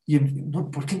a...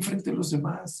 no, ¿por qué enfrente de los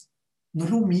demás? No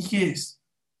lo humilles.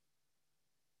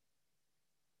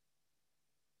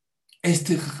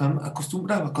 Este jajam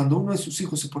acostumbraba, cuando uno de sus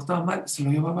hijos se portaba mal, se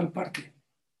lo llevaba al parque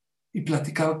y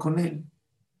platicaba con él.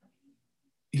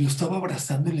 Y lo estaba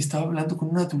abrazando y le estaba hablando con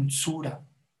una dulzura.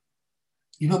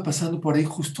 Iba pasando por ahí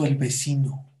justo al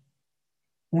vecino,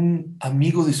 un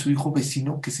amigo de su hijo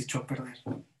vecino que se echó a perder.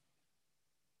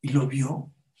 Y lo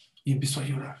vio y empezó a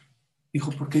llorar.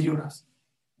 Dijo, ¿por qué lloras?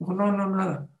 Dijo, no, no,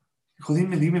 nada. Dijo,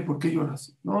 dime, ¿por qué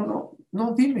lloras? No, no,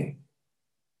 no, dime.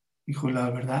 Dijo, la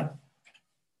verdad,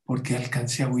 porque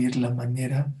alcancé a oír la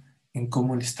manera en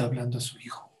cómo le está hablando a su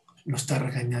hijo. Lo está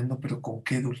regañando, pero con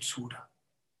qué dulzura.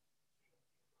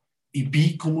 Y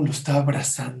vi cómo lo está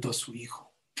abrazando a su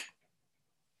hijo.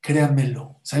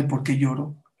 Créamelo. ¿Sabe por qué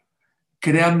lloro?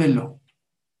 Créamelo,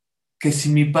 que si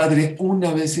mi padre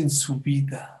una vez en su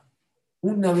vida,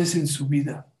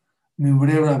 me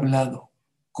hubiera hablado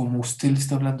como usted le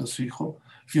está hablando a su hijo,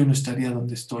 yo no estaría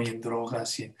donde estoy en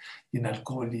drogas y en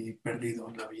alcohol y perdido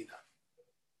en la vida.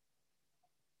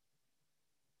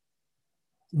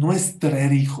 No es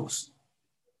traer hijos,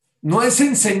 no es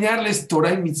enseñarles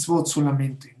Torah y mitzvot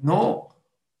solamente, no,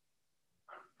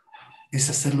 es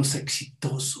hacerlos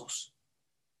exitosos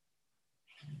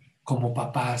como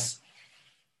papás,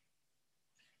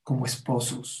 como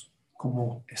esposos,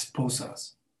 como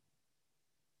esposas.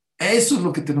 Eso es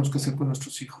lo que tenemos que hacer con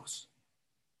nuestros hijos.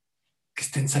 Que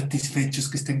estén satisfechos,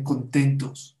 que estén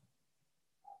contentos.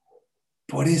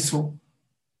 Por eso,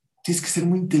 tienes que ser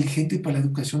muy inteligente para la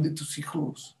educación de tus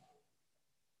hijos.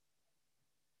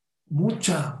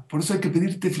 Mucha. Por eso hay que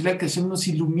pedir tefilá que Hashem nos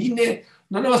ilumine,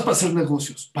 no nada más para hacer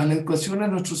negocios, para la educación a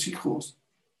nuestros hijos.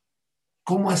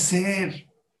 ¿Cómo hacer?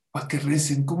 Para que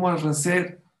recen, ¿cómo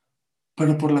hacer?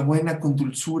 Pero por la buena, con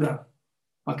dulzura,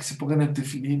 para que se pongan el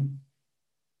tefilín.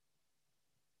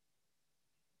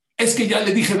 Es que ya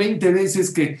le dije 20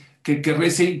 veces que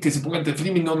rece y que se ponga el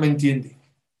tefilín y no me entiende.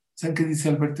 ¿Saben qué dice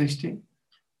Albert Einstein?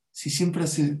 Si siempre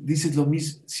dices lo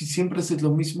mismo, si siempre haces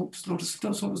lo mismo, pues los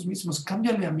resultados son los mismos.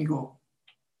 Cámbiale, amigo.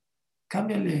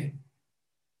 Cámbiale.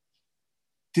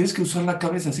 Tienes que usar la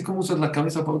cabeza, así como usas la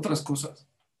cabeza para otras cosas.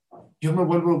 Yo me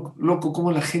vuelvo loco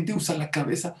como la gente usa la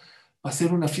cabeza para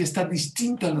hacer una fiesta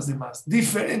distinta a las demás,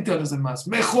 diferente a las demás,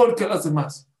 mejor que a las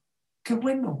demás. Qué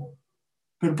bueno.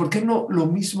 Pero ¿por qué no lo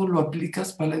mismo lo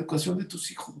aplicas para la educación de tus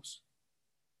hijos?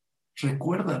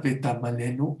 Recuerda,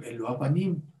 Betamalenu Elo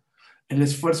Abanim. El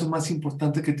esfuerzo más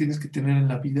importante que tienes que tener en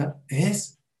la vida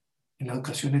es en la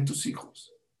educación de tus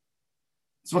hijos.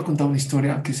 Les voy a contar una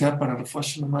historia que sea para Refuah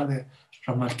Shlema de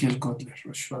Ramalkiel Kotler,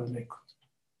 Rosh Hashanah.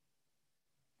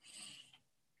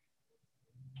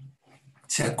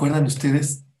 ¿Se acuerdan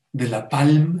ustedes de la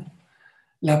Palm?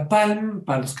 La Palm,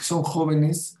 para los que son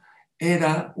jóvenes,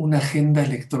 era una agenda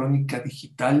electrónica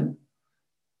digital.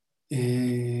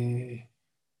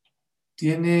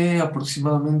 Tiene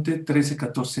aproximadamente 13,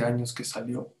 14 años que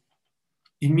salió.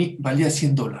 Y valía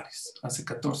 $100 hace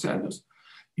 14 años.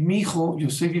 Y mi hijo,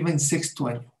 Yosef, iba en sexto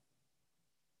año.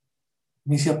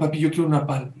 Me decía, papi, yo quiero una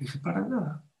Palm. Le dije, para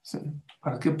nada.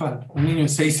 ¿Para qué Palm? Un niño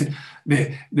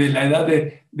de la edad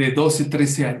de 12,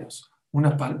 13 años.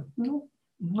 ¿Una Palm? No,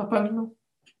 una Palm no.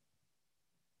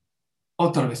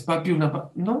 Otra vez, papi, una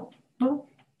Palm. No, no.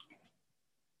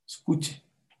 Escuche.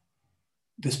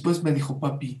 Después me dijo,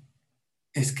 papi,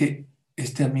 es que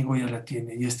este amigo ya la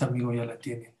tiene y este amigo ya la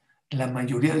tiene. La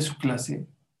mayoría de su clase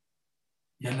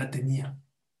ya la tenía.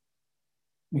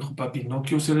 Me dijo, papi, no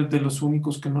quiero ser de los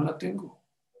únicos que no la tengo.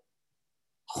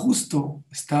 Justo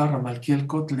estaba Ramalkiel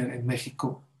Kotler en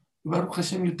México. Y Baruch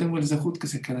Hashem, yo tengo el Zehut que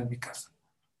se queda en mi casa.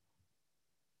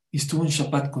 Y estuvo en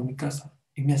Shabbat con mi casa.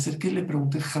 Y me acerqué y le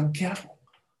pregunté, Ham, ¿qué hago?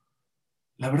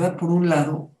 La verdad, por un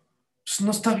lado, pues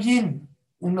no está bien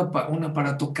un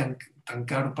aparato tan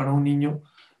caro para un niño.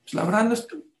 Pues la verdad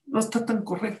no está tan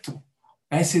correcto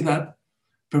a esa edad.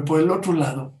 Pero por el otro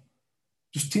lado,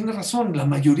 pues tiene razón. La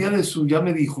mayoría de ya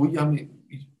me dijo,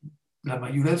 la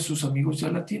mayoría de sus amigos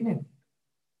ya la tienen.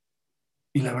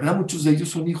 Y la verdad, muchos de ellos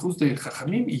son hijos de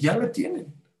Jajamim y ya la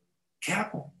tienen. ¿Qué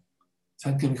hago?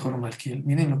 ¿Saben qué me dijo Malkiel?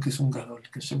 Miren lo que es un gadol,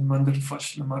 que se manda el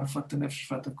fash, la marfa, tener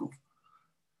fatakuf.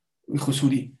 Dijo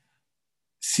Suri,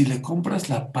 si le compras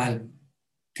la Palm,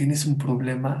 tienes un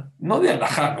problema, no de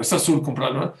alajá, no es azul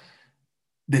comprarlo, ¿no?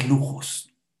 De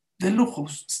lujos. De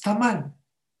lujos, está mal.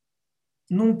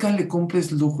 Nunca le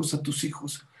compres lujos a tus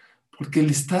hijos, porque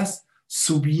le estás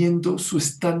subiendo su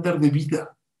estándar de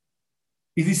vida.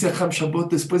 Y dice Ham Shabbat,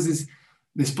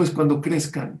 después cuando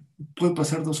crezcan, puede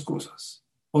pasar dos cosas.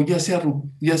 O ya se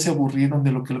aburrieron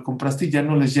de lo que le compraste y ya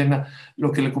no les llena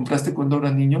lo que le compraste cuando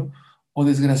era niño, o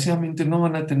desgraciadamente no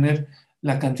van a tener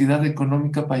la cantidad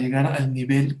económica para llegar al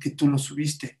nivel que tú lo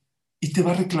subiste. Y te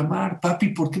va a reclamar, papi,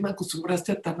 ¿por qué me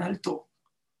acostumbraste a tan alto?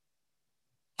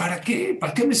 ¿Para qué?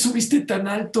 ¿Para qué me subiste tan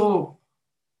alto?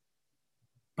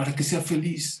 Para que sea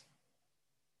feliz.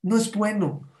 No es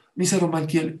bueno. Dice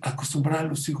Romalquiel, acostumbrar a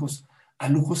los hijos a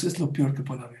lujos es lo peor que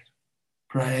puede haber.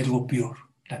 Pero hay algo peor,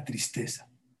 la tristeza.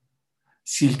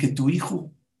 Si el que tu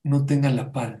hijo no tenga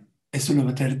la Palm, eso le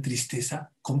va a traer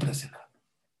tristeza, cómprasela.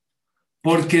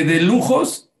 Porque de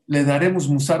lujos le daremos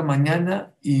musar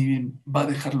mañana y va a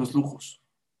dejar los lujos.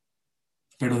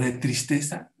 Pero de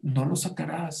tristeza no lo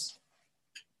sacarás.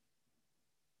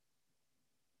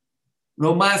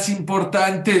 Lo más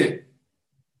importante,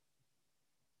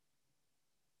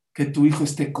 que tu hijo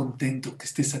esté contento, que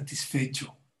esté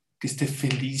satisfecho, que esté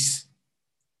feliz.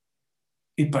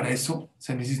 Y para eso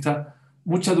se necesita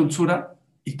mucha dulzura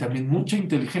y también mucha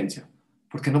inteligencia,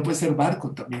 porque no puede ser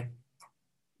barco también.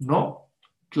 No,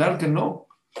 claro que no.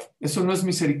 Eso no es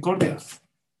misericordia.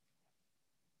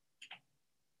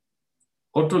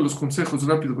 Otro de los consejos,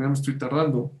 rápido, ya me estoy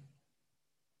tardando.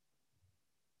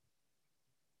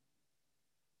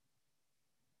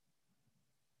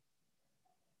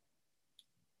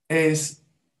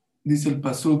 Dice el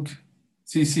Pasuk,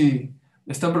 sí,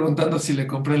 me están preguntando si le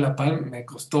compré la Palm, me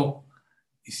costó,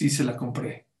 y sí se la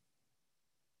compré.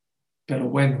 Pero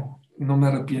bueno, no me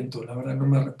arrepiento, la verdad no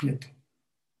me arrepiento.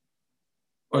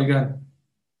 Oigan,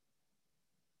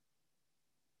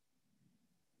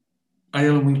 hay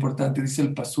algo muy importante, dice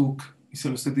el Pasuk, y se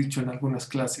los he dicho en algunas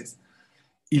clases,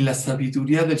 y la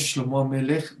sabiduría del Shlomo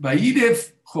Amelech,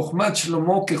 Vairef Chochmat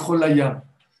Shlomo Kechol Hayam,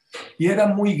 y era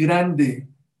muy grande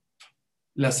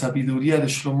la sabiduría de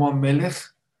Shlomo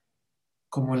Amelech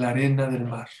como la arena del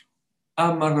mar.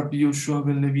 Ama Rabbi Yoshua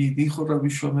ben Levi, dijo Rabbi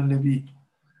Yoshua ben Levi,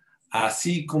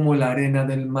 así como la arena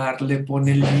del mar le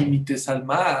pone límites al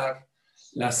mar,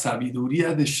 la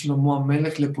sabiduría de Shlomo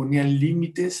Amelech le ponía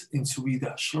límites en su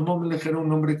vida. Shlomo Amelech era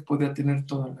un hombre que podía tener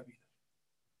todo en la vida.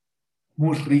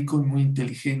 Muy rico y muy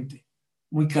inteligente,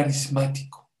 muy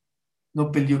carismático. No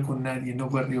peleó con nadie, no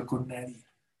guerrió con nadie.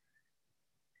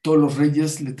 Todos los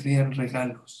reyes le traían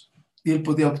regalos y él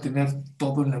podía obtener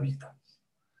todo en la vida.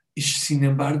 Y sin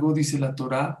embargo, dice la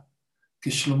Torá, que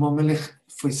Shlomo Melech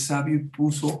fue sabio y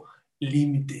puso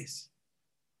límites.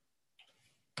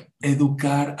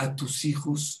 Educar a tus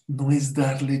hijos no es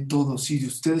darle todo. Si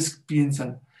ustedes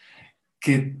piensan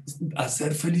que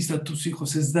hacer feliz a tus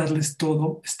hijos es darles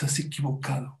todo, estás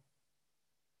equivocado.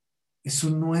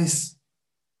 Eso no es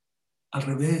al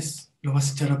revés, lo vas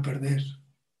a echar a perder.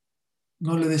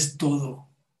 No le des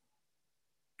todo,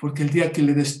 porque el día que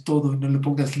le des todo y no le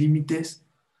pongas límites,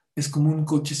 es como un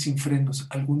coche sin frenos,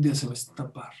 algún día se va a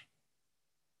estampar.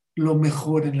 Lo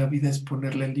mejor en la vida es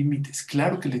ponerle límites,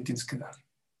 claro que le tienes que dar.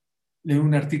 Leí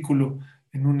un artículo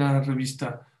en una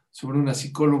revista sobre una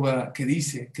psicóloga que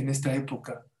dice que en esta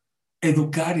época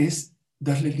educar es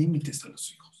darle límites a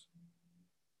los hijos.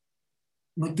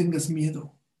 No tengas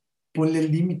miedo, ponle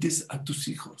límites a tus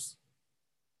hijos.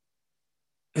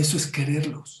 Eso es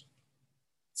quererlos.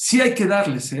 Sí hay que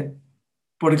darles,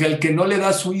 porque al que no le da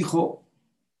a su hijo,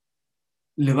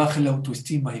 le baja la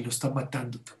autoestima y lo está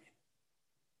matando también.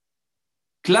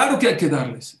 Claro que hay que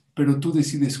darles, pero tú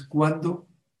decides cuándo,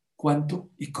 cuánto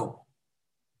y cómo.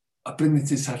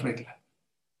 Apréndense esa regla.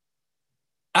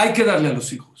 Hay que darle a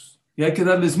los hijos y hay que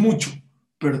darles mucho,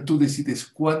 pero tú decides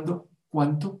cuándo,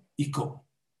 cuánto y cómo.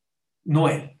 No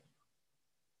él.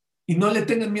 Y no le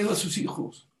tengan miedo a sus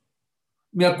hijos.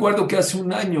 Me acuerdo que hace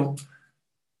un año,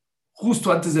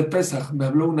 justo antes de Pesaj, me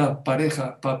habló una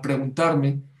pareja para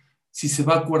preguntarme si se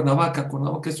va a Cuernavaca.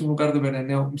 Cuernavaca es un lugar de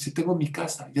veraneo. Me dice, tengo mi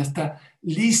casa, ya está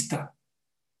lista.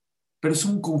 Pero es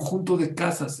un conjunto de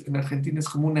casas. En Argentina es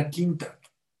como una quinta.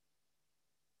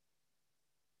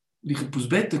 Dije, pues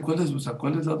vete, ¿cuál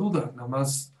es la duda? Nada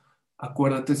más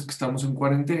acuérdate que estamos en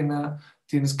cuarentena,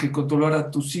 tienes que controlar a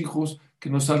tus hijos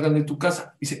que no salgan de tu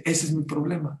casa. Dice, ese es mi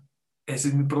problema, ese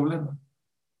es mi problema.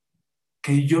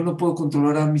 Que yo no puedo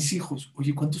controlar a mis hijos.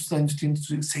 Oye, ¿cuántos años tienen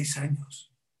tus hijos? 6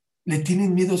 años. ¿Le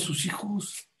tienen miedo a sus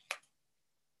hijos?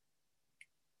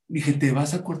 Dije, te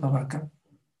vas a Cuernavaca,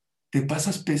 te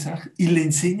pasas Pesaj y le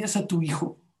enseñas a tu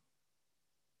hijo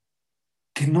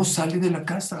que no sale de la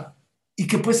casa y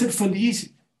que puede ser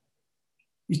feliz.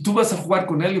 Y tú vas a jugar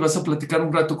con él y vas a platicar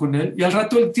un rato con él. Y al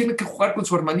rato él tiene que jugar con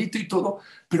su hermanito y todo.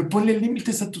 Pero ponle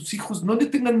límites a tus hijos. No le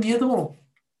tengan miedo.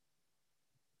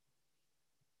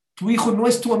 Tu hijo no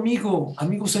es tu amigo.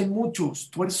 Amigos hay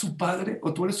muchos. Tú eres su padre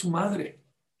o tú eres su madre.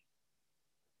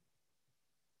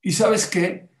 ¿Y sabes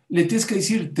qué? Le tienes que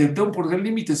decir, te tengo que poner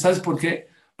límites. ¿Sabes por qué?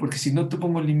 Porque si no te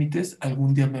pongo límites,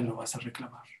 algún día me lo vas a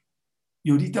reclamar.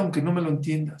 Y ahorita, aunque no me lo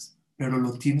entiendas, pero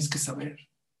lo tienes que saber.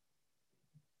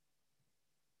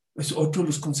 Es otro de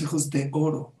los consejos de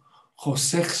oro.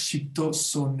 José Shipto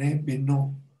Soné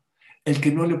Beno. El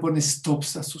que no le pone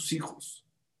stops a sus hijos,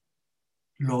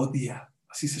 lo odia.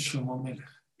 Así se Shlomo Melech.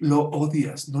 Lo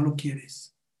odias, no lo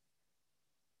quieres.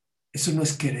 Eso no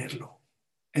es quererlo.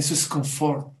 Eso es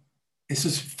confort. Eso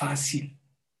es fácil.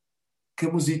 ¿Qué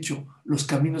hemos dicho? Los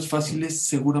caminos fáciles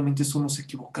seguramente son los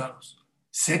equivocados.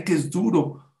 Sé que es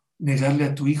duro negarle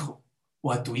a tu hijo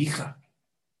o a tu hija.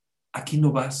 Aquí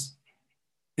no vas.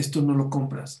 Esto no lo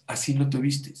compras. Así no te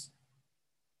vistes.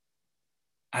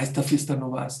 A esta fiesta no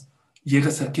vas.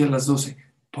 Llegas aquí a las 12.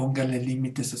 Póngale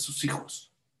límites a sus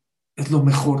hijos. Es lo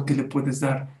mejor que le puedes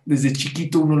dar. Desde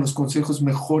chiquito, uno de los consejos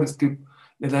mejores que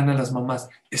le dan a las mamás,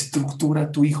 estructura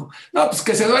a tu hijo. No, pues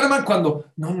que se duerman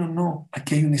cuando... No, no, no.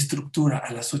 Aquí hay una estructura.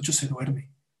 A las 8 se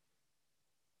duerme.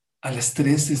 A las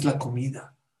 3 es la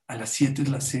comida. A las 7 es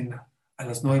la cena. A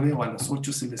las 9 o a las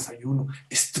 8 es el desayuno.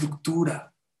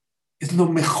 Estructura. Es lo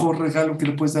mejor regalo que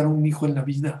le puedes dar a un hijo en la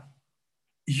vida.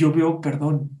 Y yo veo,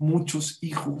 perdón, muchos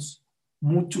hijos,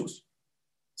 muchos,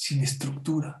 sin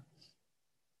estructura.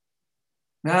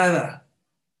 Nada.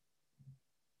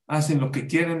 Hacen lo que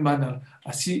quieren,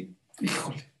 así,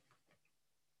 híjole.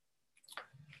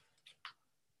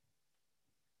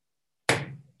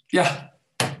 Ya,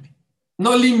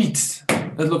 no límites,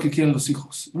 es lo que quieren los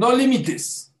hijos. No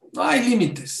límites, no hay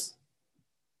límites.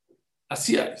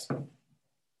 Así es.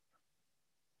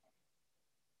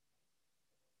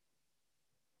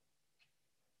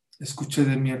 Escuché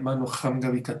de mi hermano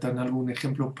Hamga Bicatán algún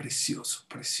ejemplo precioso,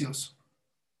 precioso.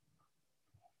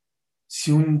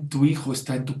 Si tu hijo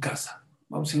está en tu casa,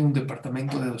 vamos a ir a un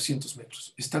departamento de 200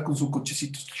 metros, está con su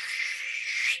cochecito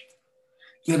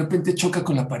y de repente choca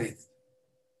con la pared.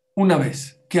 Una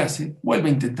vez, ¿qué hace? Vuelve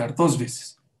a intentar 2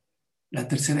 veces. La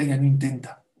tercera ya no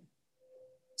intenta.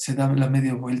 Se da la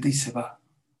media vuelta y se va.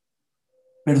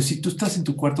 Pero si tú estás en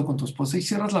tu cuarto con tu esposa y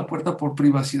cierras la puerta por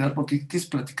privacidad porque quieres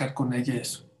platicar con ella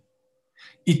eso,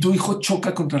 y tu hijo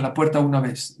choca contra la puerta una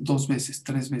vez, 2 veces,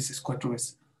 3 veces, 4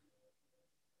 veces,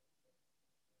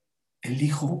 el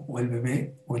hijo o el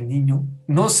bebé o el niño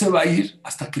no se va a ir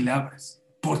hasta que le abres.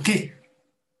 ¿Por qué?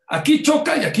 Aquí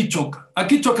choca y aquí choca.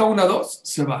 Aquí choca una, dos,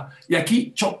 se va. Y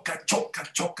aquí choca, choca,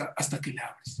 choca hasta que le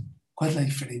abres. ¿Cuál es la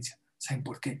diferencia? ¿Saben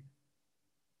por qué?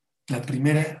 La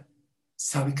primera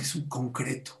sabe que es un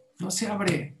concreto. No se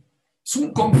abre. Es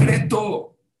un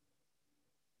concreto.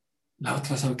 La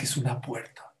otra sabe que es una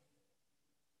puerta.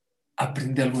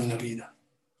 Aprende algo en la vida.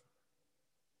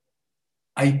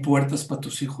 Hay puertas para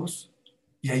tus hijos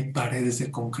y hay paredes de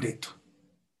concreto.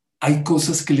 Hay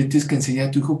cosas que le tienes que enseñar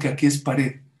a tu hijo que aquí es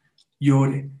pared.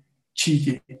 Llore,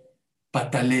 chille,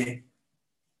 patalee,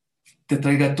 te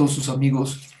traiga a todos sus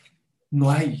amigos.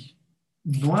 No hay.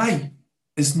 No hay.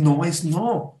 Es no, es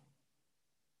no.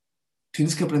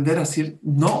 Tienes que aprender a decir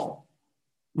no.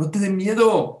 No te dé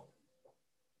miedo.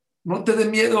 No te dé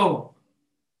miedo.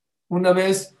 Una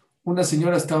vez una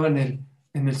señora estaba en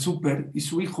el súper y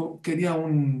su hijo quería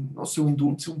no sé, un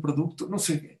dulce, un producto, no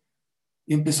sé qué.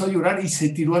 Y empezó a llorar y se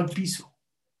tiró al piso.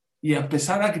 Y a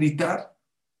empezar a gritar.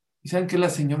 ¿Y saben qué? La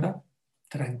señora,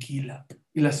 tranquila.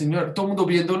 Y la señora, todo el mundo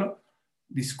viéndolo,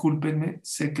 discúlpenme,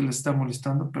 sé que le está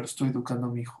molestando, pero estoy educando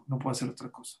a mi hijo. No puedo hacer otra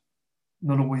cosa.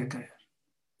 No lo voy a callar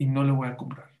y no le voy a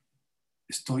comprar.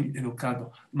 estoy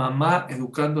educando. Mamá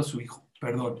educando a su hijo,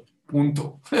 perdón,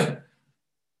 punto.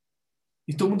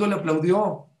 Y todo el mundo le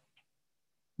aplaudió.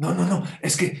 No, no, no,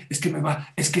 es que me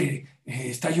va, es que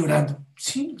está llorando.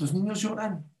 Sí, los niños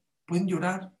lloran, pueden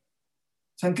llorar.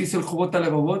 ¿Saben qué dice el Jobot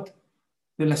Alevobot?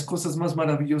 De las cosas más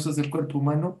maravillosas del cuerpo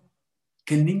humano,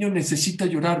 que el niño necesita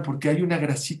llorar porque hay una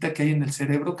grasita que hay en el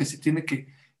cerebro que se tiene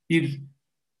que ir,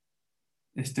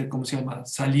 ¿cómo se llama?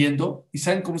 Saliendo. ¿Y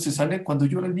saben cómo se sale? Cuando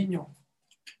llora el niño.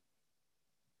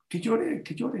 Que llore,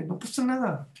 no pasa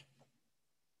nada.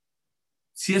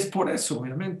 Si es por eso,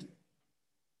 obviamente.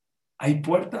 Hay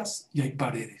puertas y hay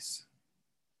paredes.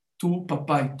 Tu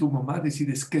papá y tu mamá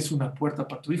decides qué es una puerta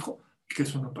para tu hijo y qué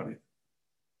es una pared.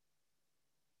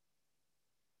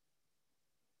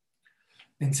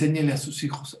 Enséñele a sus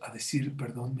hijos a decir,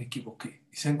 perdón, me equivoqué.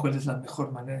 ¿Y saben cuál es la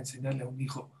mejor manera de enseñarle a un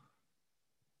hijo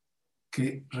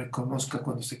que reconozca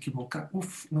cuando se equivoca?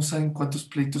 Uf, no saben cuántos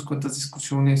pleitos, cuántas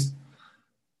discusiones,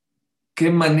 qué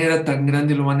manera tan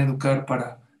grande lo van a educar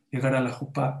para llegar a la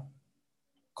jupá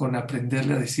con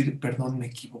aprenderle a decir, perdón, me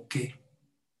equivoqué.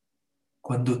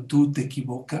 Cuando tú te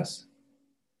equivocas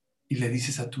y le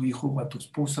dices a tu hijo o a tu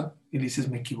esposa y le dices,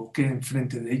 me equivoqué en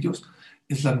frente de ellos,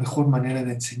 es la mejor manera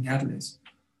de enseñarles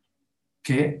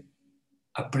que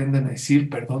aprendan a decir,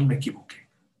 perdón, me equivoqué.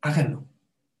 Háganlo.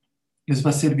 Les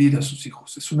va a servir a sus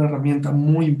hijos. Es una herramienta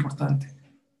muy importante.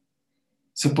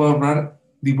 Se puede ahorrar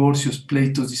divorcios,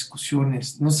 pleitos,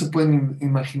 discusiones. No se pueden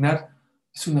imaginar.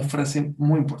 Es una frase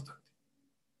muy importante.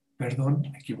 Perdón,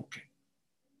 me equivoqué.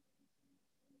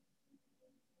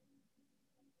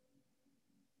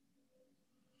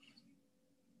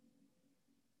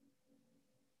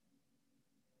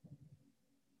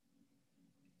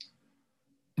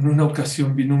 En una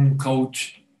ocasión vino un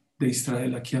coach de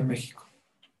Israel aquí a México.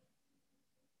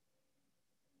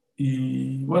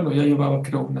 Y bueno, ya llevaba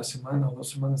creo una semana o 2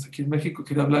 semanas aquí en México.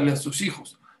 Quería hablarle a sus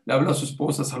hijos. Le habló a su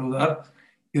esposa a saludar.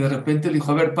 Y de repente le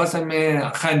dijo, a ver, pásame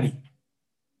a Hani.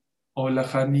 Hola,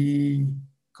 Hani,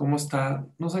 ¿cómo está?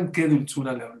 No sé en qué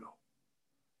dulzura le habló.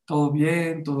 ¿Todo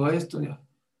bien? ¿Todo esto? Ya.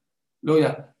 Luego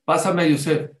ya, pásame a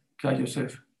Yosef. ¿Qué a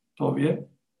Yosef? ¿Todo bien?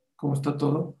 ¿Cómo está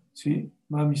todo? ¿Sí?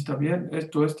 Mami, ¿está bien?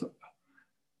 Esto.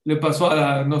 Le pasó a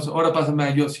la, no sé, ahora pásame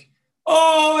a Yossi.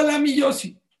 ¡Hola, mi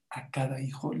Yossi! A cada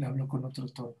hijo le habló con otro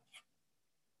tono.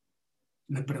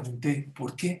 Le pregunté,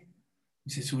 ¿por qué?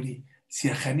 Dice Suri, si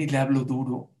a Hani le hablo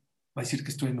duro, va a decir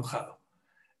que estoy enojado.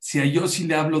 Si a Yossi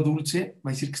le hablo dulce,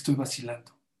 va a decir que estoy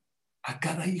vacilando. A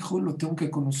cada hijo lo tengo que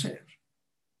conocer.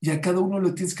 Y a cada uno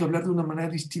lo tienes que hablar de una manera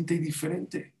distinta y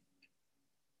diferente.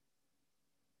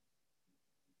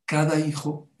 Cada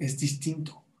hijo es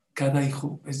distinto. Cada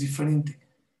hijo es diferente.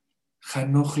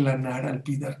 Hanoch Lanar al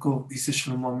Pidarko, dice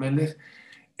Shlomo Amelech,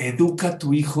 educa a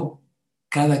tu hijo,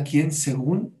 cada quien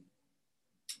según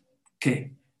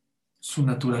qué, su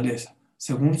naturaleza,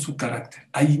 según su carácter.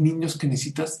 Hay niños que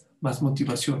necesitas más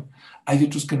motivación, hay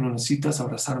otros que lo necesitas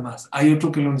abrazar más, hay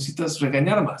otro que lo necesitas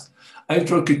regañar más, hay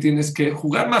otro que tienes que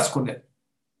jugar más con él.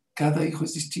 Cada hijo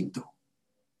es distinto,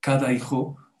 cada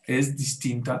hijo es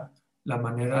distinta la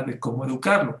manera de cómo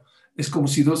educarlo. Es como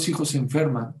si dos hijos se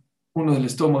enferman, uno del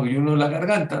estómago y uno de la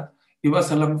garganta, y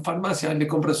vas a la farmacia y le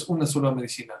compras una sola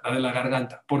medicina, la de la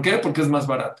garganta. ¿Por qué? Porque es más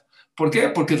barata. ¿Por qué?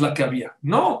 Porque es la que había.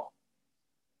 No,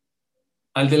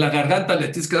 al de la garganta le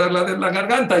tienes que dar la de la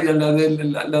garganta y a la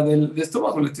del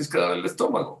estómago le tienes que dar el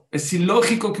estómago. Es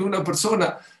ilógico que una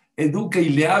persona eduque y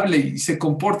le hable y se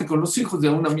comporte con los hijos de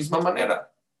una misma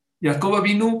manera. Jacob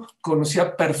Avinu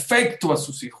conocía perfecto a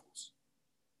sus hijos.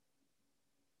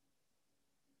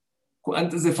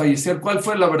 Antes de fallecer, ¿cuál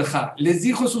fue la verja? Les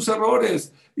dijo sus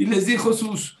errores y les dijo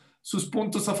sus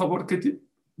puntos a favor que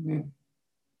tiene.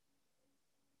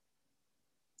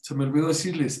 Se me olvidó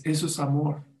decirles, eso es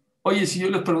amor. Oye, si yo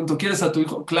les pregunto, ¿quieres a tu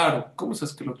hijo? Claro, ¿cómo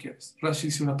sabes que lo quieres? Rashi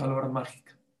dice una palabra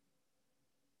mágica.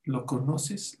 Lo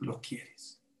conoces, lo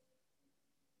quieres.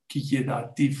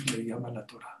 Kiyedativ le llama la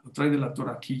Torah. Lo trae de la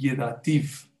Torah,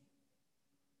 Kiyedativ.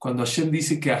 Cuando Hashem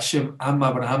dice que Hashem ama a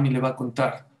Abraham y le va a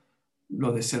contar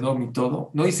lo de Sedom y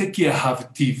todo, no dice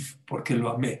Kiyehavtiv, porque lo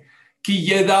amé.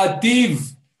 Kiyedativ.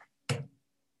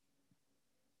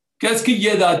 ¿Qué es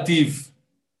Kiyedativ?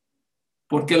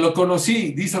 Porque lo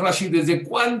conocí, dice Rashi, ¿desde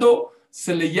cuándo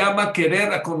se le llama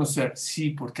querer a conocer?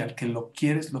 Sí, porque al que lo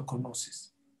quieres, lo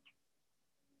conoces.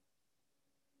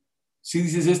 Si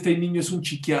dices, este niño es un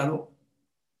chiqueado,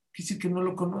 quiere decir que no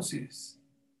lo conoces.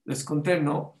 Les conté,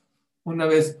 ¿no? Una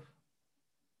vez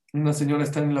una señora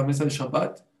está en la mesa de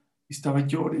Shabbat y estaba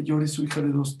llore su hija de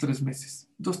 2, 3 meses.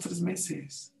 2, 3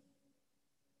 meses.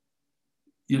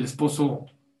 Y el esposo,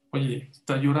 oye,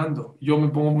 está llorando. Yo me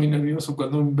pongo muy nervioso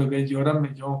cuando un bebé llora,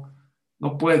 yo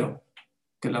no puedo.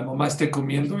 que la mamá esté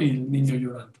comiendo y el niño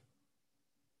llorando.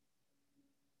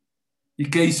 ¿Y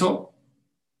qué hizo?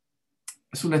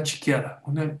 Es una chiqueada,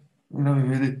 una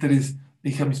bebé de 3. Le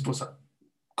dije a mi esposa,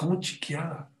 ¿cómo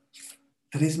chiqueada?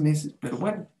 3 meses, pero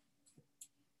bueno,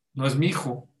 no es mi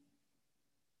hijo.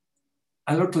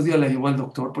 Al otro día la llevó al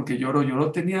doctor porque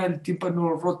lloró, tenía el tímpano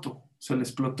roto, se le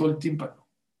explotó el tímpano.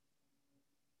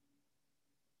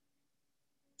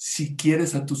 Si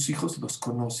quieres a tus hijos, los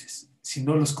conoces. Si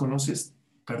no los conoces,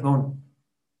 perdón,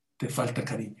 te falta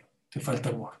cariño, te falta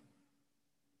amor.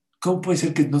 ¿Cómo puede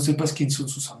ser que no sepas quién son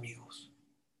sus amigos?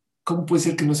 ¿Cómo puede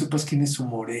ser que no sepas quién es su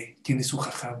moré, quién es su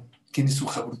jajam, quién es su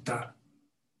jabrutá,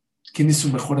 quién es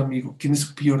su mejor amigo, quién es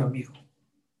su peor amigo?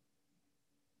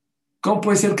 ¿Cómo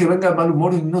puede ser que venga de mal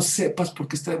humor y no sepas por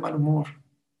qué está de mal humor?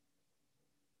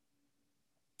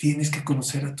 Tienes que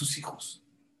conocer a tus hijos.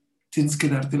 Tienes que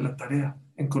darte la tarea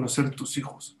en conocer a tus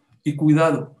hijos. Y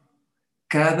cuidado,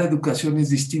 cada educación es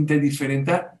distinta y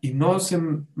diferente y no se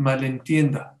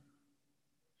malentienda.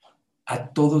 A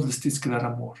todos les tienes que dar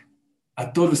amor.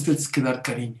 A todos les tienes que dar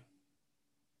cariño.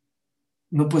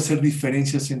 No puede ser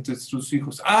diferencias entre tus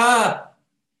hijos. ¡Ah!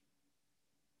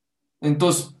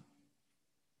 Entonces,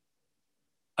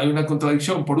 hay una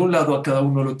contradicción. Por un lado, a cada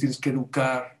uno lo tienes que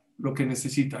educar lo que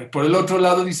necesita. Y por el otro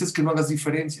lado, dices que no hagas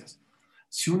diferencias.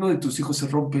 Si uno de tus hijos se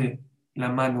rompe la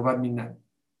mano, Barminan,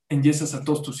 ¿enyesas a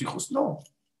todos tus hijos? No,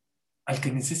 al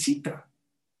que necesita.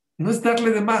 No es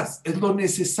darle de más, es lo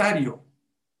necesario.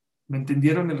 ¿Me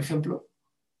entendieron el ejemplo?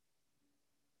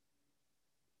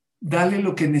 Dale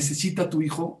lo que necesita tu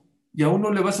hijo y a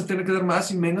uno le vas a tener que dar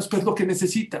más y menos, pero es lo que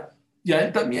necesita. Y a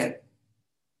él también.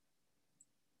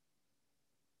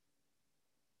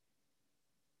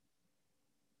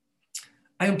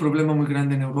 Hay un problema muy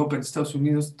grande en Europa, en Estados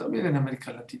Unidos, también en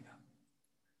América Latina.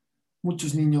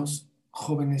 Muchos niños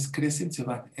jóvenes crecen, se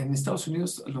van. En Estados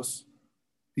Unidos a los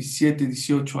 17,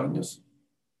 18 años,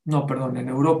 no, perdón, en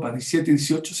Europa, 17,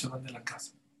 18 se van de la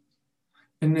casa.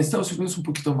 En Estados Unidos un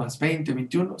poquito más, 20,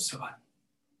 21 se van.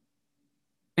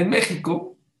 En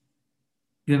México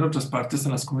y en otras partes,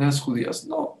 en las comunidades judías,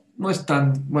 no es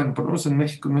tan, bueno, por lo menos en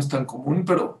México no es tan común,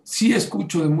 pero sí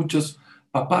escucho de muchos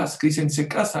papás que dicen, se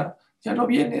casa, ya no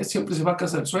viene, siempre se va a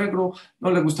casa del suegro,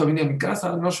 no le gusta venir a mi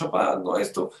casa, no Shabbat, no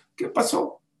esto. ¿Qué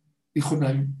pasó? Dijo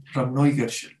Rav Noy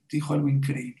Gershel, dijo algo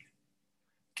increíble.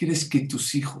 ¿Quieres que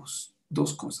tus hijos,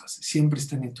 dos cosas, siempre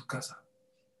estén en tu casa?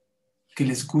 Que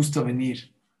les gusta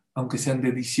venir, aunque sean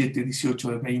de 17, 18,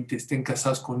 de 20, estén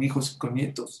casados con hijos y con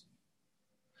nietos.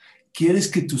 ¿Quieres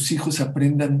que tus hijos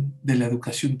aprendan de la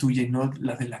educación tuya y no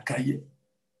la de la calle?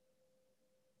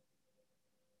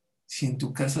 Si en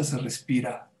tu casa se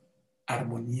respira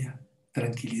armonía,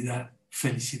 tranquilidad,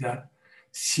 felicidad,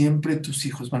 siempre tus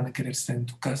hijos van a querer estar en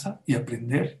tu casa y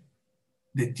aprender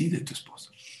de ti, de tu esposo.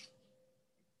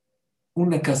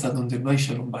 Una casa donde no hay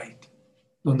shalom bait,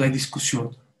 donde hay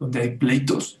discusión, donde hay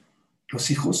pleitos,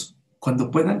 los hijos, cuando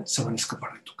puedan, se van a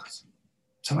escapar de tu casa.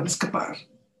 Se van a escapar.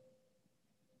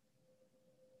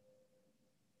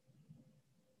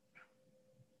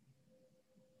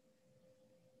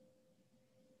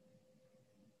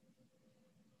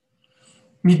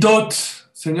 Midot,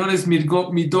 señores,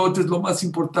 Midot es lo más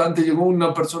importante. Llegó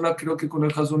una persona, creo que con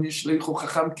el Hazonish, le dijo,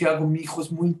 Jajam, ¿qué hago? Mi hijo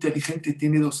es muy inteligente,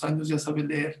 tiene 2 años, ya sabe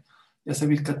leer, ya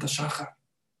sabe el Katashaja.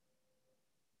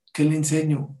 ¿Qué le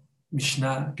enseño?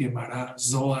 Mishnah, Gemara,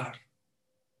 Zohar.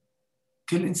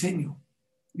 ¿Qué le enseño?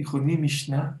 Dijo, ni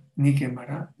Mishnah, ni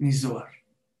Gemara, ni Zohar.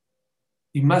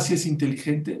 Y más si es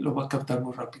inteligente, lo va a captar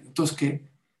muy rápido. Entonces, ¿qué?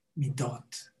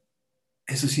 Midot.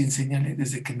 Eso sí, enséñale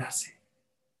desde que nace.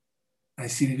 A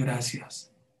decir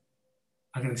gracias,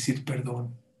 a decir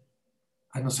perdón,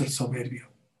 a no ser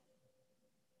soberbio,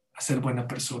 a ser buena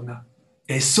persona.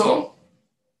 Eso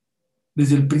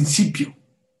desde el principio.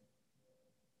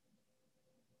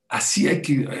 Así hay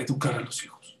que educar a los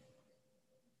hijos.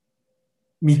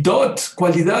 Mitot,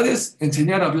 cualidades,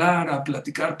 enseñar a hablar, a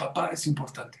platicar, papá, es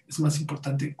importante. Es más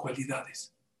importante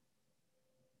cualidades.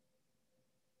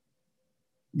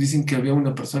 Dicen que había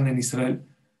una persona en Israel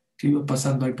que iba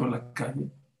pasando ahí por la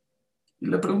calle y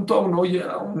le preguntó a uno, oye,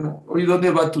 ¿dónde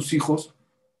van tus hijos?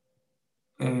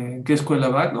 ¿En qué escuela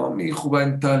va? No, mi hijo va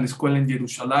en tal escuela en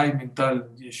Jerusalén, en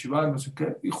tal yeshiva, no sé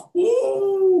qué. Dijo,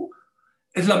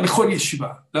 es la mejor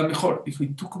yeshiva, la mejor. Dijo,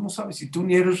 ¿y tú cómo sabes? Si tú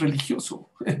ni eres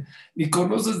religioso, ni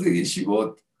conoces de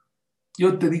yeshivot.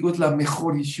 Yo te digo, es la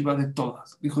mejor yeshiva de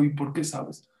todas. Dijo, ¿y por qué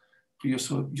sabes? Yo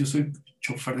soy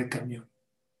chofer de camión.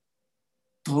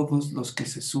 Todos los que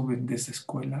se suben de esa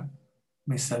escuela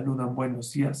me saludan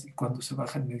buenos días y cuando se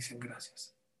bajan me dicen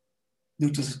gracias. De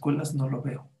otras escuelas no lo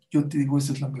veo. Yo te digo,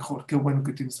 esa es la mejor. Qué bueno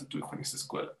que tienes a tu hijo en esa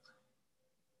escuela.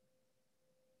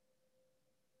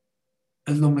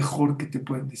 Es lo mejor que te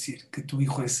pueden decir, que tu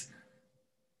hijo es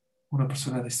una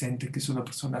persona decente, que es una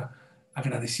persona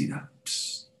agradecida.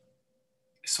 Pss,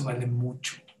 eso vale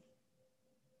mucho.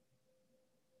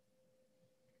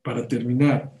 Para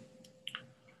terminar,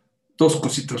 dos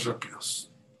cositas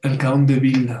rápidos. El Gaón de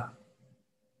Vilna.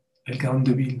 El Gaón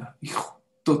de Vilna. Hijo,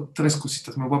 tres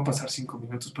cositas. Me voy a pasar 5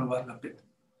 minutos, pero vale la pena.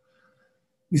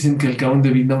 Dicen que el Gaón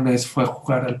de Vilna una vez fue a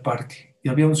jugar al parque y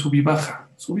había un sub y baja.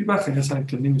 Sub y baja, ya saben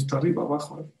que el niño está arriba,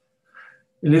 abajo.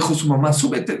 Y le dijo a su mamá,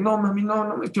 súbete. No, mami,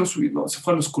 no me quiero subir. No, se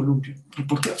fue a los columpios.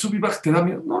 ¿Por qué sub y baja te da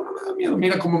miedo? No me da miedo.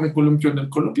 Mira cómo me columpio en el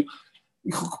columpio.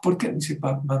 Dijo, ¿por qué? Dice,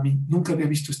 mami, nunca había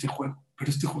visto este juego,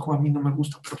 pero este juego a mí no me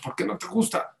gusta. ¿Pero por qué no te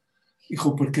gusta?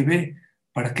 Dijo, porque ve,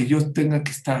 para que yo tenga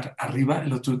que estar arriba,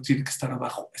 el otro tiene que estar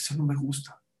abajo. Eso no me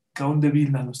gusta. Gaón de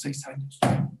Vilna a los 6 años.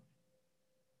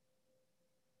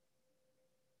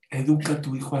 Educa a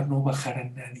tu hijo a no bajar a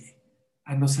nadie,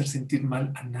 a no hacer sentir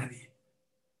mal a nadie,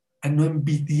 a no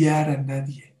envidiar a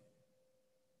nadie.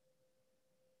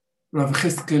 Rav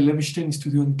Heskel Levenstein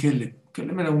estudió en Kelem.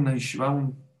 Kelem era una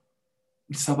yeshiva,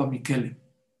 el Saba Mikelem.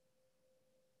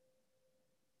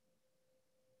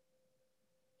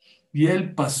 Y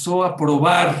él pasó a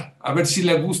probar, a ver si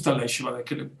le gusta la yeshiva de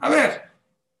Kelem. A ver,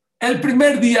 el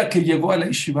primer día que llegó a la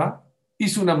yeshiva,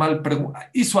 hizo una mal pregunta,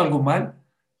 hizo algo mal,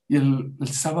 y el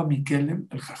Saba Mikelem,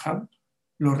 el Jajam,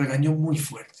 lo regañó muy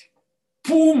fuerte.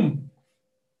 ¡Pum!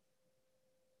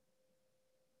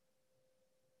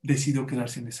 Decidió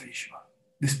quedarse en esa yeshiva.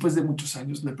 Después de muchos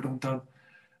años le preguntaron,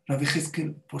 Rav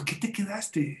Heskel, ¿por qué te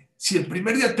quedaste? Si el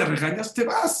primer día te regañas, te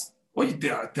vas. Oye,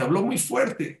 te habló muy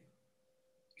fuerte.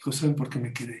 Dijo, ¿saben por qué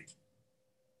me quedé?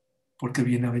 Porque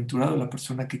bienaventurado la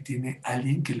persona que tiene a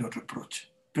alguien que lo reprocha.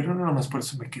 Pero no nomás por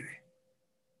eso me quedé.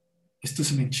 Esto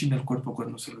se me enchina el cuerpo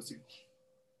cuando se los digo.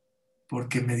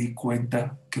 Porque me di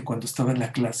cuenta que cuando estaba en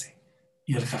la clase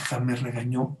y el jajá me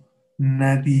regañó,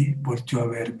 nadie volteó a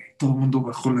verme. Todo el mundo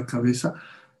bajó la cabeza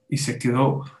y se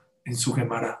quedó en su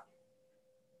gemara.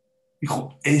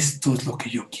 Dijo, esto es lo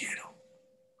que yo quiero.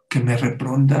 Que me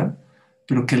reprondan,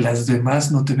 pero que las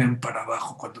demás no te ven para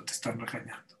abajo cuando te están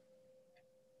regañando.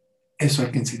 Eso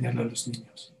hay que enseñarle a los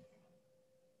niños.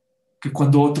 Que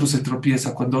cuando otro se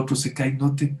tropieza, cuando otro se cae,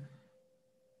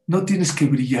 no tienes que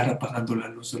brillar apagando la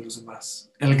luz de los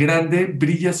demás. El grande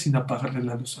brilla sin apagarle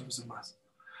la luz a los demás.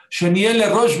 Shaniel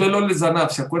Rosh Velo les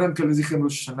Zanab. ¿Se acuerdan que les dije en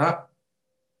Rosh Hashanah?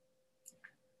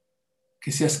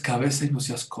 Que seas cabeza y no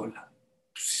seas cola.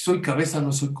 Si soy cabeza,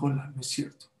 no soy cola. No es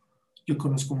cierto. Yo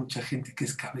conozco mucha gente que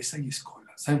es cabeza y es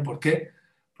cola. ¿Saben por qué?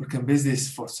 Porque en vez de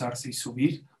esforzarse y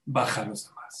subir, baja a los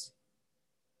demás.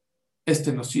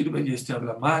 Este no sirve y este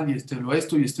habla mal y este lo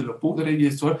esto y este lo pudre y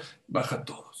esto baja a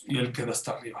todos y él queda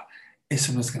hasta arriba.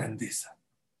 Eso no es grandeza.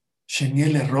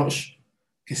 Sheniel Rosh,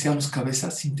 que seamos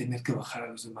cabezas sin tener que bajar a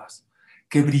los demás.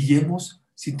 Que brillemos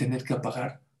sin tener que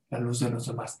apagar la luz de los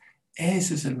demás.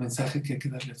 Ese es el mensaje que hay que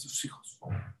darle a sus hijos.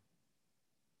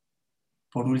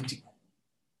 Por último,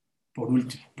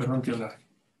 perdón que hablar.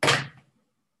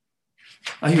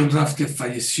 Hay un Rav que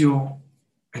falleció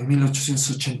en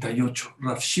 1888,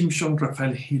 Rav Shimshon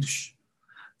Raphael Hirsch.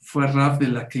 Fue Rav de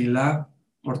la Keilah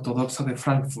ortodoxa de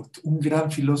Frankfurt, un gran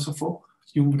filósofo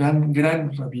y un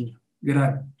gran rabino.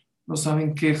 Gran. No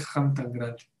saben qué jam tan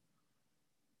grande.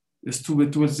 Tuve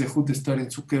el zehut de estar en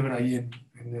su quebra ahí en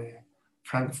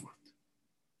Frankfurt.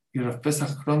 Y Rav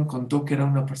Pesach Kron contó que era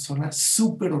una persona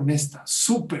súper honesta,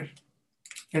 súper.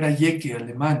 Era yeque,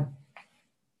 alemán.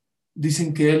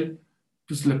 Dicen que él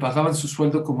pues, le pagaban su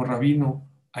sueldo como rabino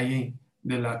ahí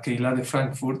de la Keilah de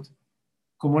Frankfurt,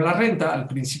 como la renta al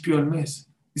principio del mes.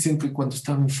 Dicen que cuando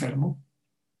estaba enfermo,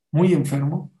 muy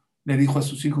enfermo, le dijo a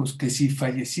sus hijos que si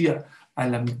fallecía a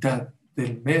la mitad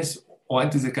del mes o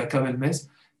antes de que acabe el mes,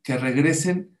 que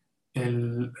regresen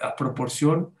a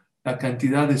proporción la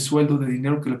cantidad de sueldo de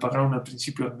dinero que le pagaron al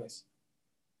principio del mes.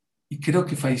 Y creo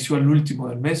que falleció al último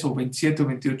del mes, o 27 o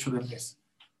 28 del mes.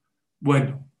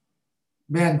 Bueno,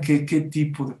 vean qué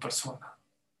tipo de persona.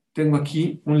 Tengo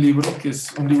aquí un libro que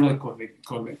es un libro de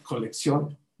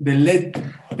colección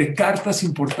de cartas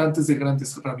importantes de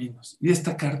grandes rabinos. Y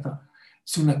esta carta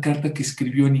es una carta que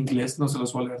escribió en inglés, no se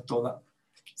los voy a leer toda.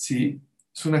 ¿Sí?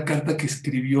 Es una carta que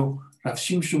escribió Rav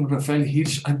Shimshon Raphael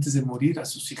Hirsch antes de morir a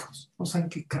sus hijos. No saben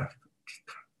qué carta.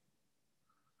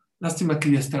 Lástima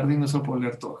que ya es tarde y no se lo puedo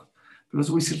leer toda. Pero les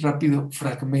voy a decir rápido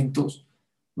fragmentos.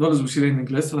 No los voy a decir en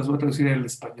inglés, se las voy a traducir en el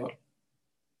español.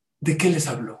 ¿De qué les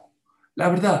habló? La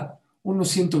verdad, unos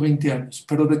 120 años,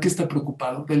 pero ¿de qué está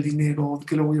preocupado? Del dinero, ¿de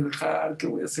qué lo voy a dejar? ¿Qué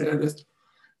voy a hacer de esto?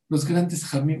 Los grandes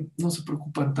jamín no se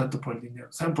preocupan tanto por el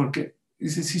dinero. ¿Saben por qué?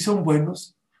 Dice, si son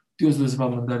buenos, Dios les va a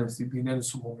mandar el dinero en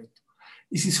su momento.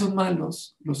 Y si son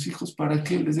malos, los hijos, ¿para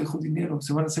qué les dejo dinero?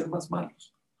 Se van a hacer más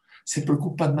malos. Se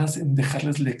preocupan más en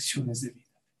dejarles lecciones de vida.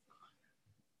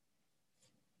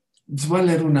 Les voy a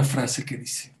leer una frase que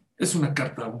dice, es una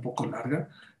carta un poco larga,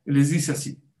 y les dice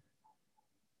así: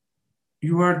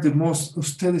 You are the most,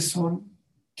 ustedes son,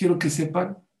 quiero que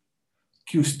sepan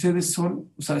que ustedes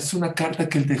son, o sea, es una carta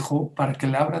que él dejó para que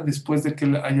la abran después de que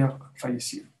él haya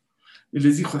fallecido. Y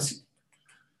les dijo así: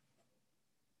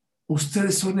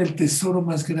 ustedes son el tesoro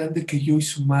más grande que yo y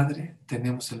su madre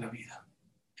tenemos en la vida.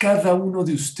 Cada uno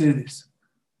de ustedes,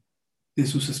 de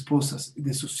sus esposas y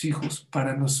de sus hijos,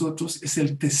 para nosotros es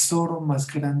el tesoro más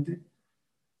grande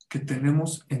que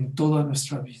tenemos en toda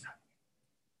nuestra vida.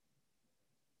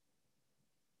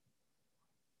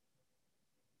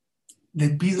 Le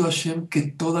pido a Hashem que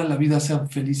toda la vida sean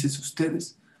felices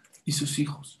ustedes y sus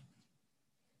hijos.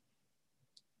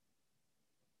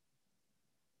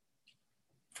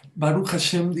 Baruch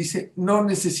Hashem dice, no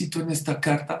necesito en esta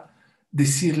carta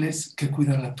decirles que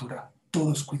cuidan la Torah.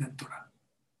 Todos cuidan Torah.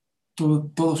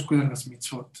 Todos cuidan las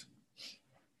mitzvot.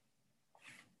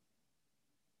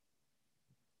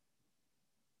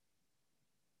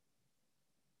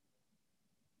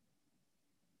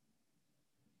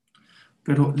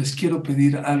 Pero les quiero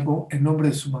pedir algo en nombre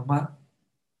de su mamá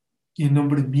y en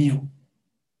nombre mío,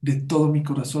 de todo mi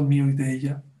corazón mío y de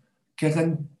ella, que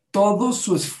hagan todo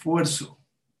su esfuerzo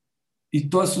y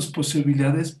todas sus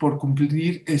posibilidades por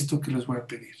cumplir esto que les voy a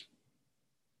pedir.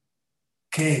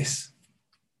 ¿Qué es?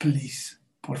 Please,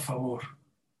 por favor,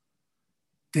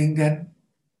 tengan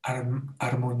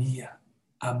armonía,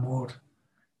 amor,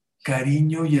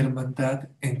 cariño y hermandad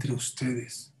entre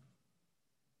ustedes.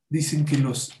 Dicen que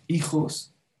los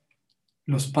hijos,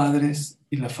 los padres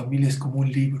y la familia es como un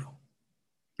libro.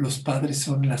 Los padres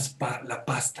son la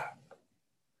pasta.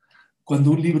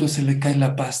 Cuando un libro se le cae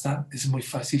la pasta, es muy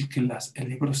fácil que el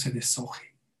libro se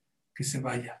deshoje, que se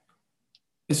vaya.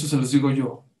 Eso se los digo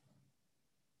yo.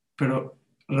 Pero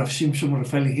Rav Shimshon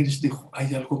Rafael Hirsch dijo,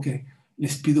 hay algo que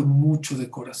les pido mucho de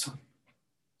corazón.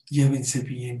 Llévense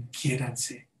bien,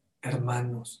 quiéranse,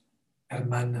 hermanos,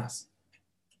 hermanas,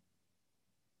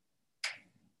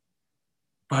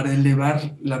 para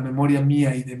elevar la memoria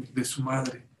mía y de su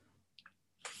madre.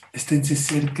 Esténse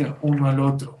cerca uno al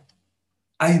otro.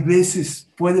 Hay veces,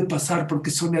 puede pasar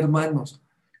porque son hermanos,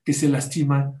 que se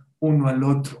lastiman uno al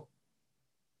otro.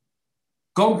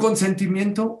 ¿Con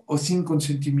consentimiento o sin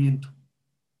consentimiento?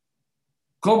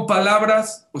 ¿Con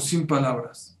palabras o sin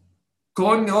palabras?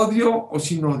 ¿Con odio o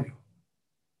sin odio?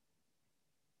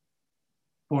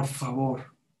 Por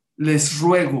favor, les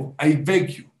ruego, I beg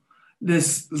you,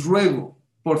 les ruego,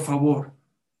 por favor,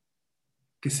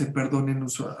 que se perdonen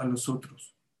a los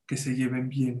otros, que se lleven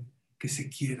bien, que se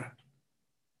quieran,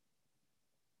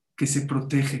 que se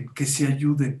protegen, que se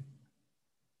ayuden.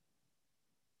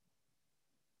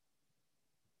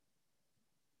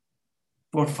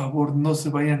 Por favor, no se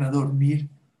vayan a dormir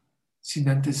sin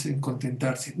antes en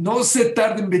contentarse. No se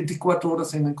tarden 24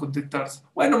 horas en contentarse.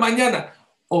 Bueno, mañana,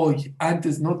 hoy,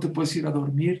 antes no te puedes ir a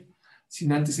dormir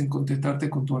sin antes en contentarte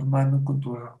con tu hermano,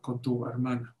 con tu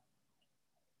hermana.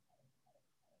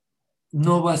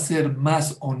 No va a ser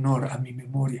más honor a mi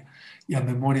memoria y a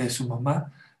memoria de su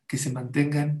mamá que se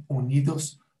mantengan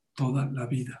unidos toda la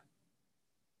vida.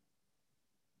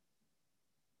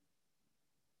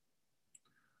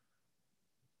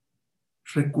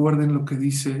 Recuerden lo que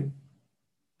dice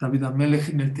David Amelech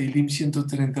en el Teilim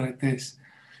 133.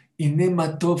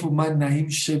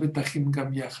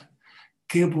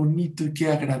 Qué bonito y qué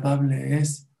agradable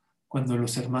es cuando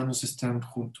los hermanos están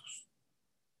juntos.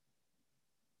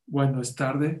 Bueno, es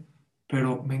tarde,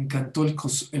 pero me encantó el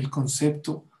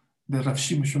concepto de Rav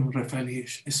Shimshon Rafael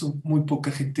Hirsch. Eso muy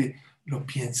poca gente lo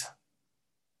piensa.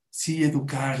 Sí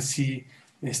educar, sí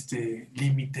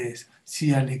límites,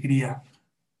 sí alegría.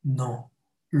 No,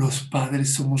 los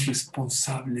padres somos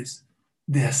responsables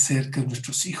de hacer que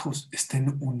nuestros hijos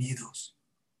estén unidos.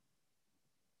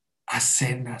 Haz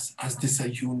cenas, haz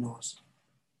desayunos,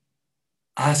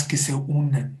 haz que se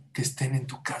unan, que estén en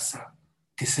tu casa,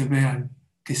 que se vean,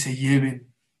 que se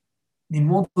lleven. Ni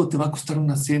modo te va a costar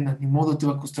una cena, ni modo te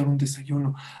va a costar un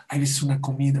desayuno. Hay veces una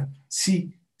comida.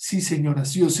 Sí, sí,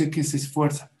 señoras, yo sé que se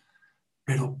esfuerzan,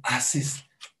 pero haces,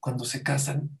 cuando se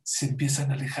casan, se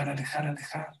empiezan a alejar, alejar,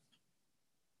 alejar.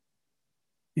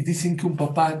 Y dicen que un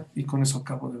papá, y con eso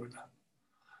acabo de verdad,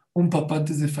 un papá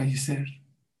antes de fallecer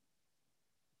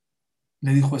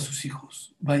le dijo a sus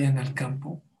hijos, vayan al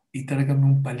campo y tráiganme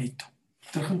un palito.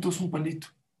 Trajeron todos un palito.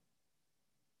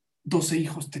 12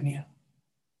 hijos tenía.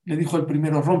 Le dijo al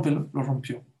primero, rómpelo, lo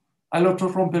rompió. Al otro,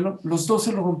 rómpelo. Los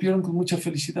 12 lo rompieron con mucha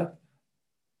felicidad.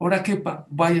 Ahora, ¿qué?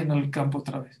 Vayan al campo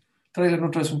otra vez. traigan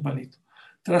otra vez un palito.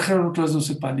 Trajeron otra vez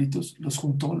 12 palitos, los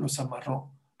juntó, los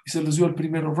amarró y se los dio al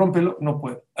primero, rómpelo, no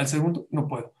puedo. Al segundo, no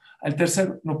puedo. Al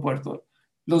tercero, no puedo.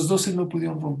 Los 12 no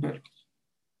pudieron romperlos.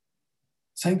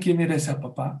 ¿Saben quién era ese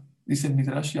papá? Dice el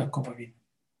Midrash Jacob Avinu.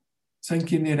 ¿Saben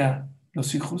quién eran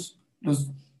los hijos?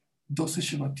 Los 12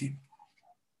 Shevatim.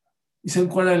 ¿Y saben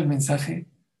cuál era el mensaje?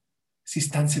 Si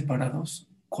están separados,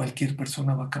 cualquier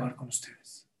persona va a acabar con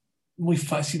ustedes. Muy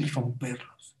fácil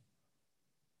romperlos.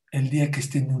 El día que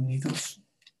estén unidos,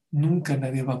 nunca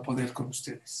nadie va a poder con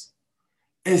ustedes.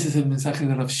 Ese es el mensaje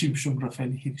de Rav Shimshon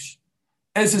Rafael Hirsch.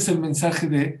 Ese es el mensaje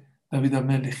de David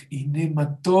Amelech.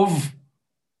 Inema Tov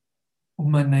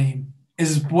Umanaim.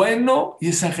 Es bueno y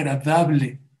es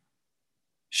agradable.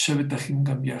 Shevet Achim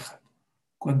Gam Yachad.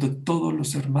 Cuando todos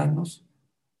los hermanos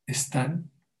están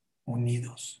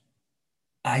unidos.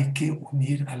 Hay que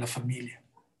unir a la familia.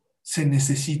 Se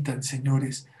necesitan,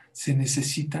 señores, se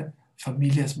necesitan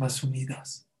familias más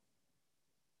unidas,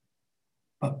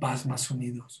 papás más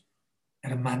unidos,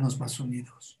 hermanos más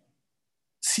unidos.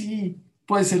 Sí,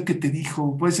 puede ser que te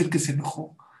dijo, puede ser que se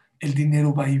enojó. El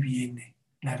dinero va y viene,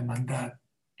 la hermandad,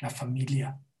 la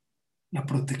familia, la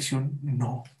protección,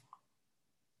 no.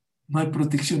 No hay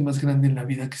protección más grande en la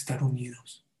vida que estar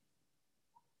unidos.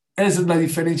 Esa es la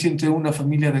diferencia entre una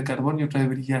familia de carbón y otra de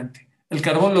brillante. El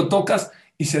carbón lo tocas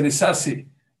y se deshace.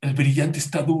 El brillante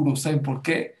está duro. ¿Saben por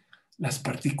qué? Las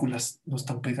partículas no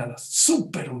están pegadas,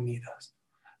 súper unidas.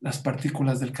 Las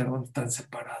partículas del carbón están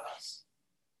separadas.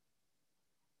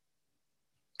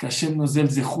 Que Hashem nos dé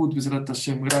el zehut, Bezrat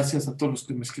Hashem. Gracias a todos los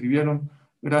que me escribieron.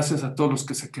 Gracias a todos los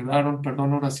que se quedaron.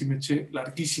 Perdón, ahora sí me eché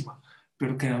larguísima,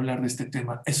 pero quería hablar de este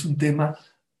tema. Es un tema,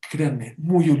 créanme,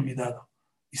 muy olvidado.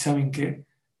 ¿Y saben qué?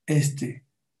 Este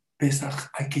Pesaj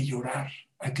hay que llorar,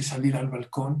 hay que salir al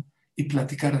balcón y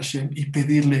platicar a Hashem y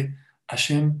pedirle a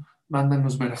Hashem,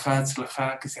 mándanos verajá,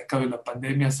 tzlajá, que se acabe la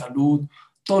pandemia, salud,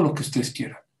 todo lo que ustedes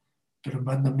quieran. Pero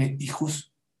mándame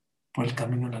hijos por el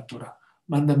camino de la Torah.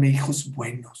 Mándame hijos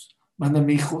buenos,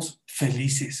 mándame hijos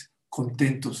felices,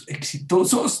 contentos,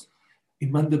 exitosos y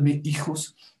mándame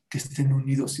hijos que estén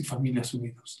unidos y familias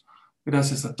unidos.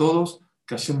 Gracias a todos,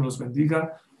 que Hashem los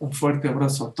bendiga, un fuerte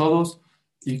abrazo a todos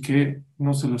y que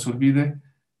no se les olvide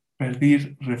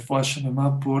pedir refuah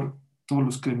shlema por todos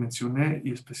los que mencioné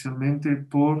y especialmente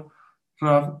por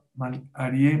Rav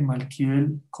Arieh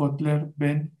Malkiel Kotler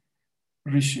Ben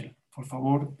Rishel. Por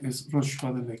favor, es Rosh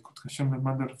Hashanah de Leikut. Hashem le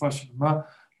manda refuah shlema,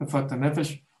 refuah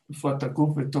nefesh, refuah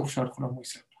takuf, betoch shar chol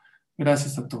Moisés.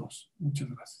 Gracias a todos. Muchas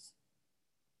gracias.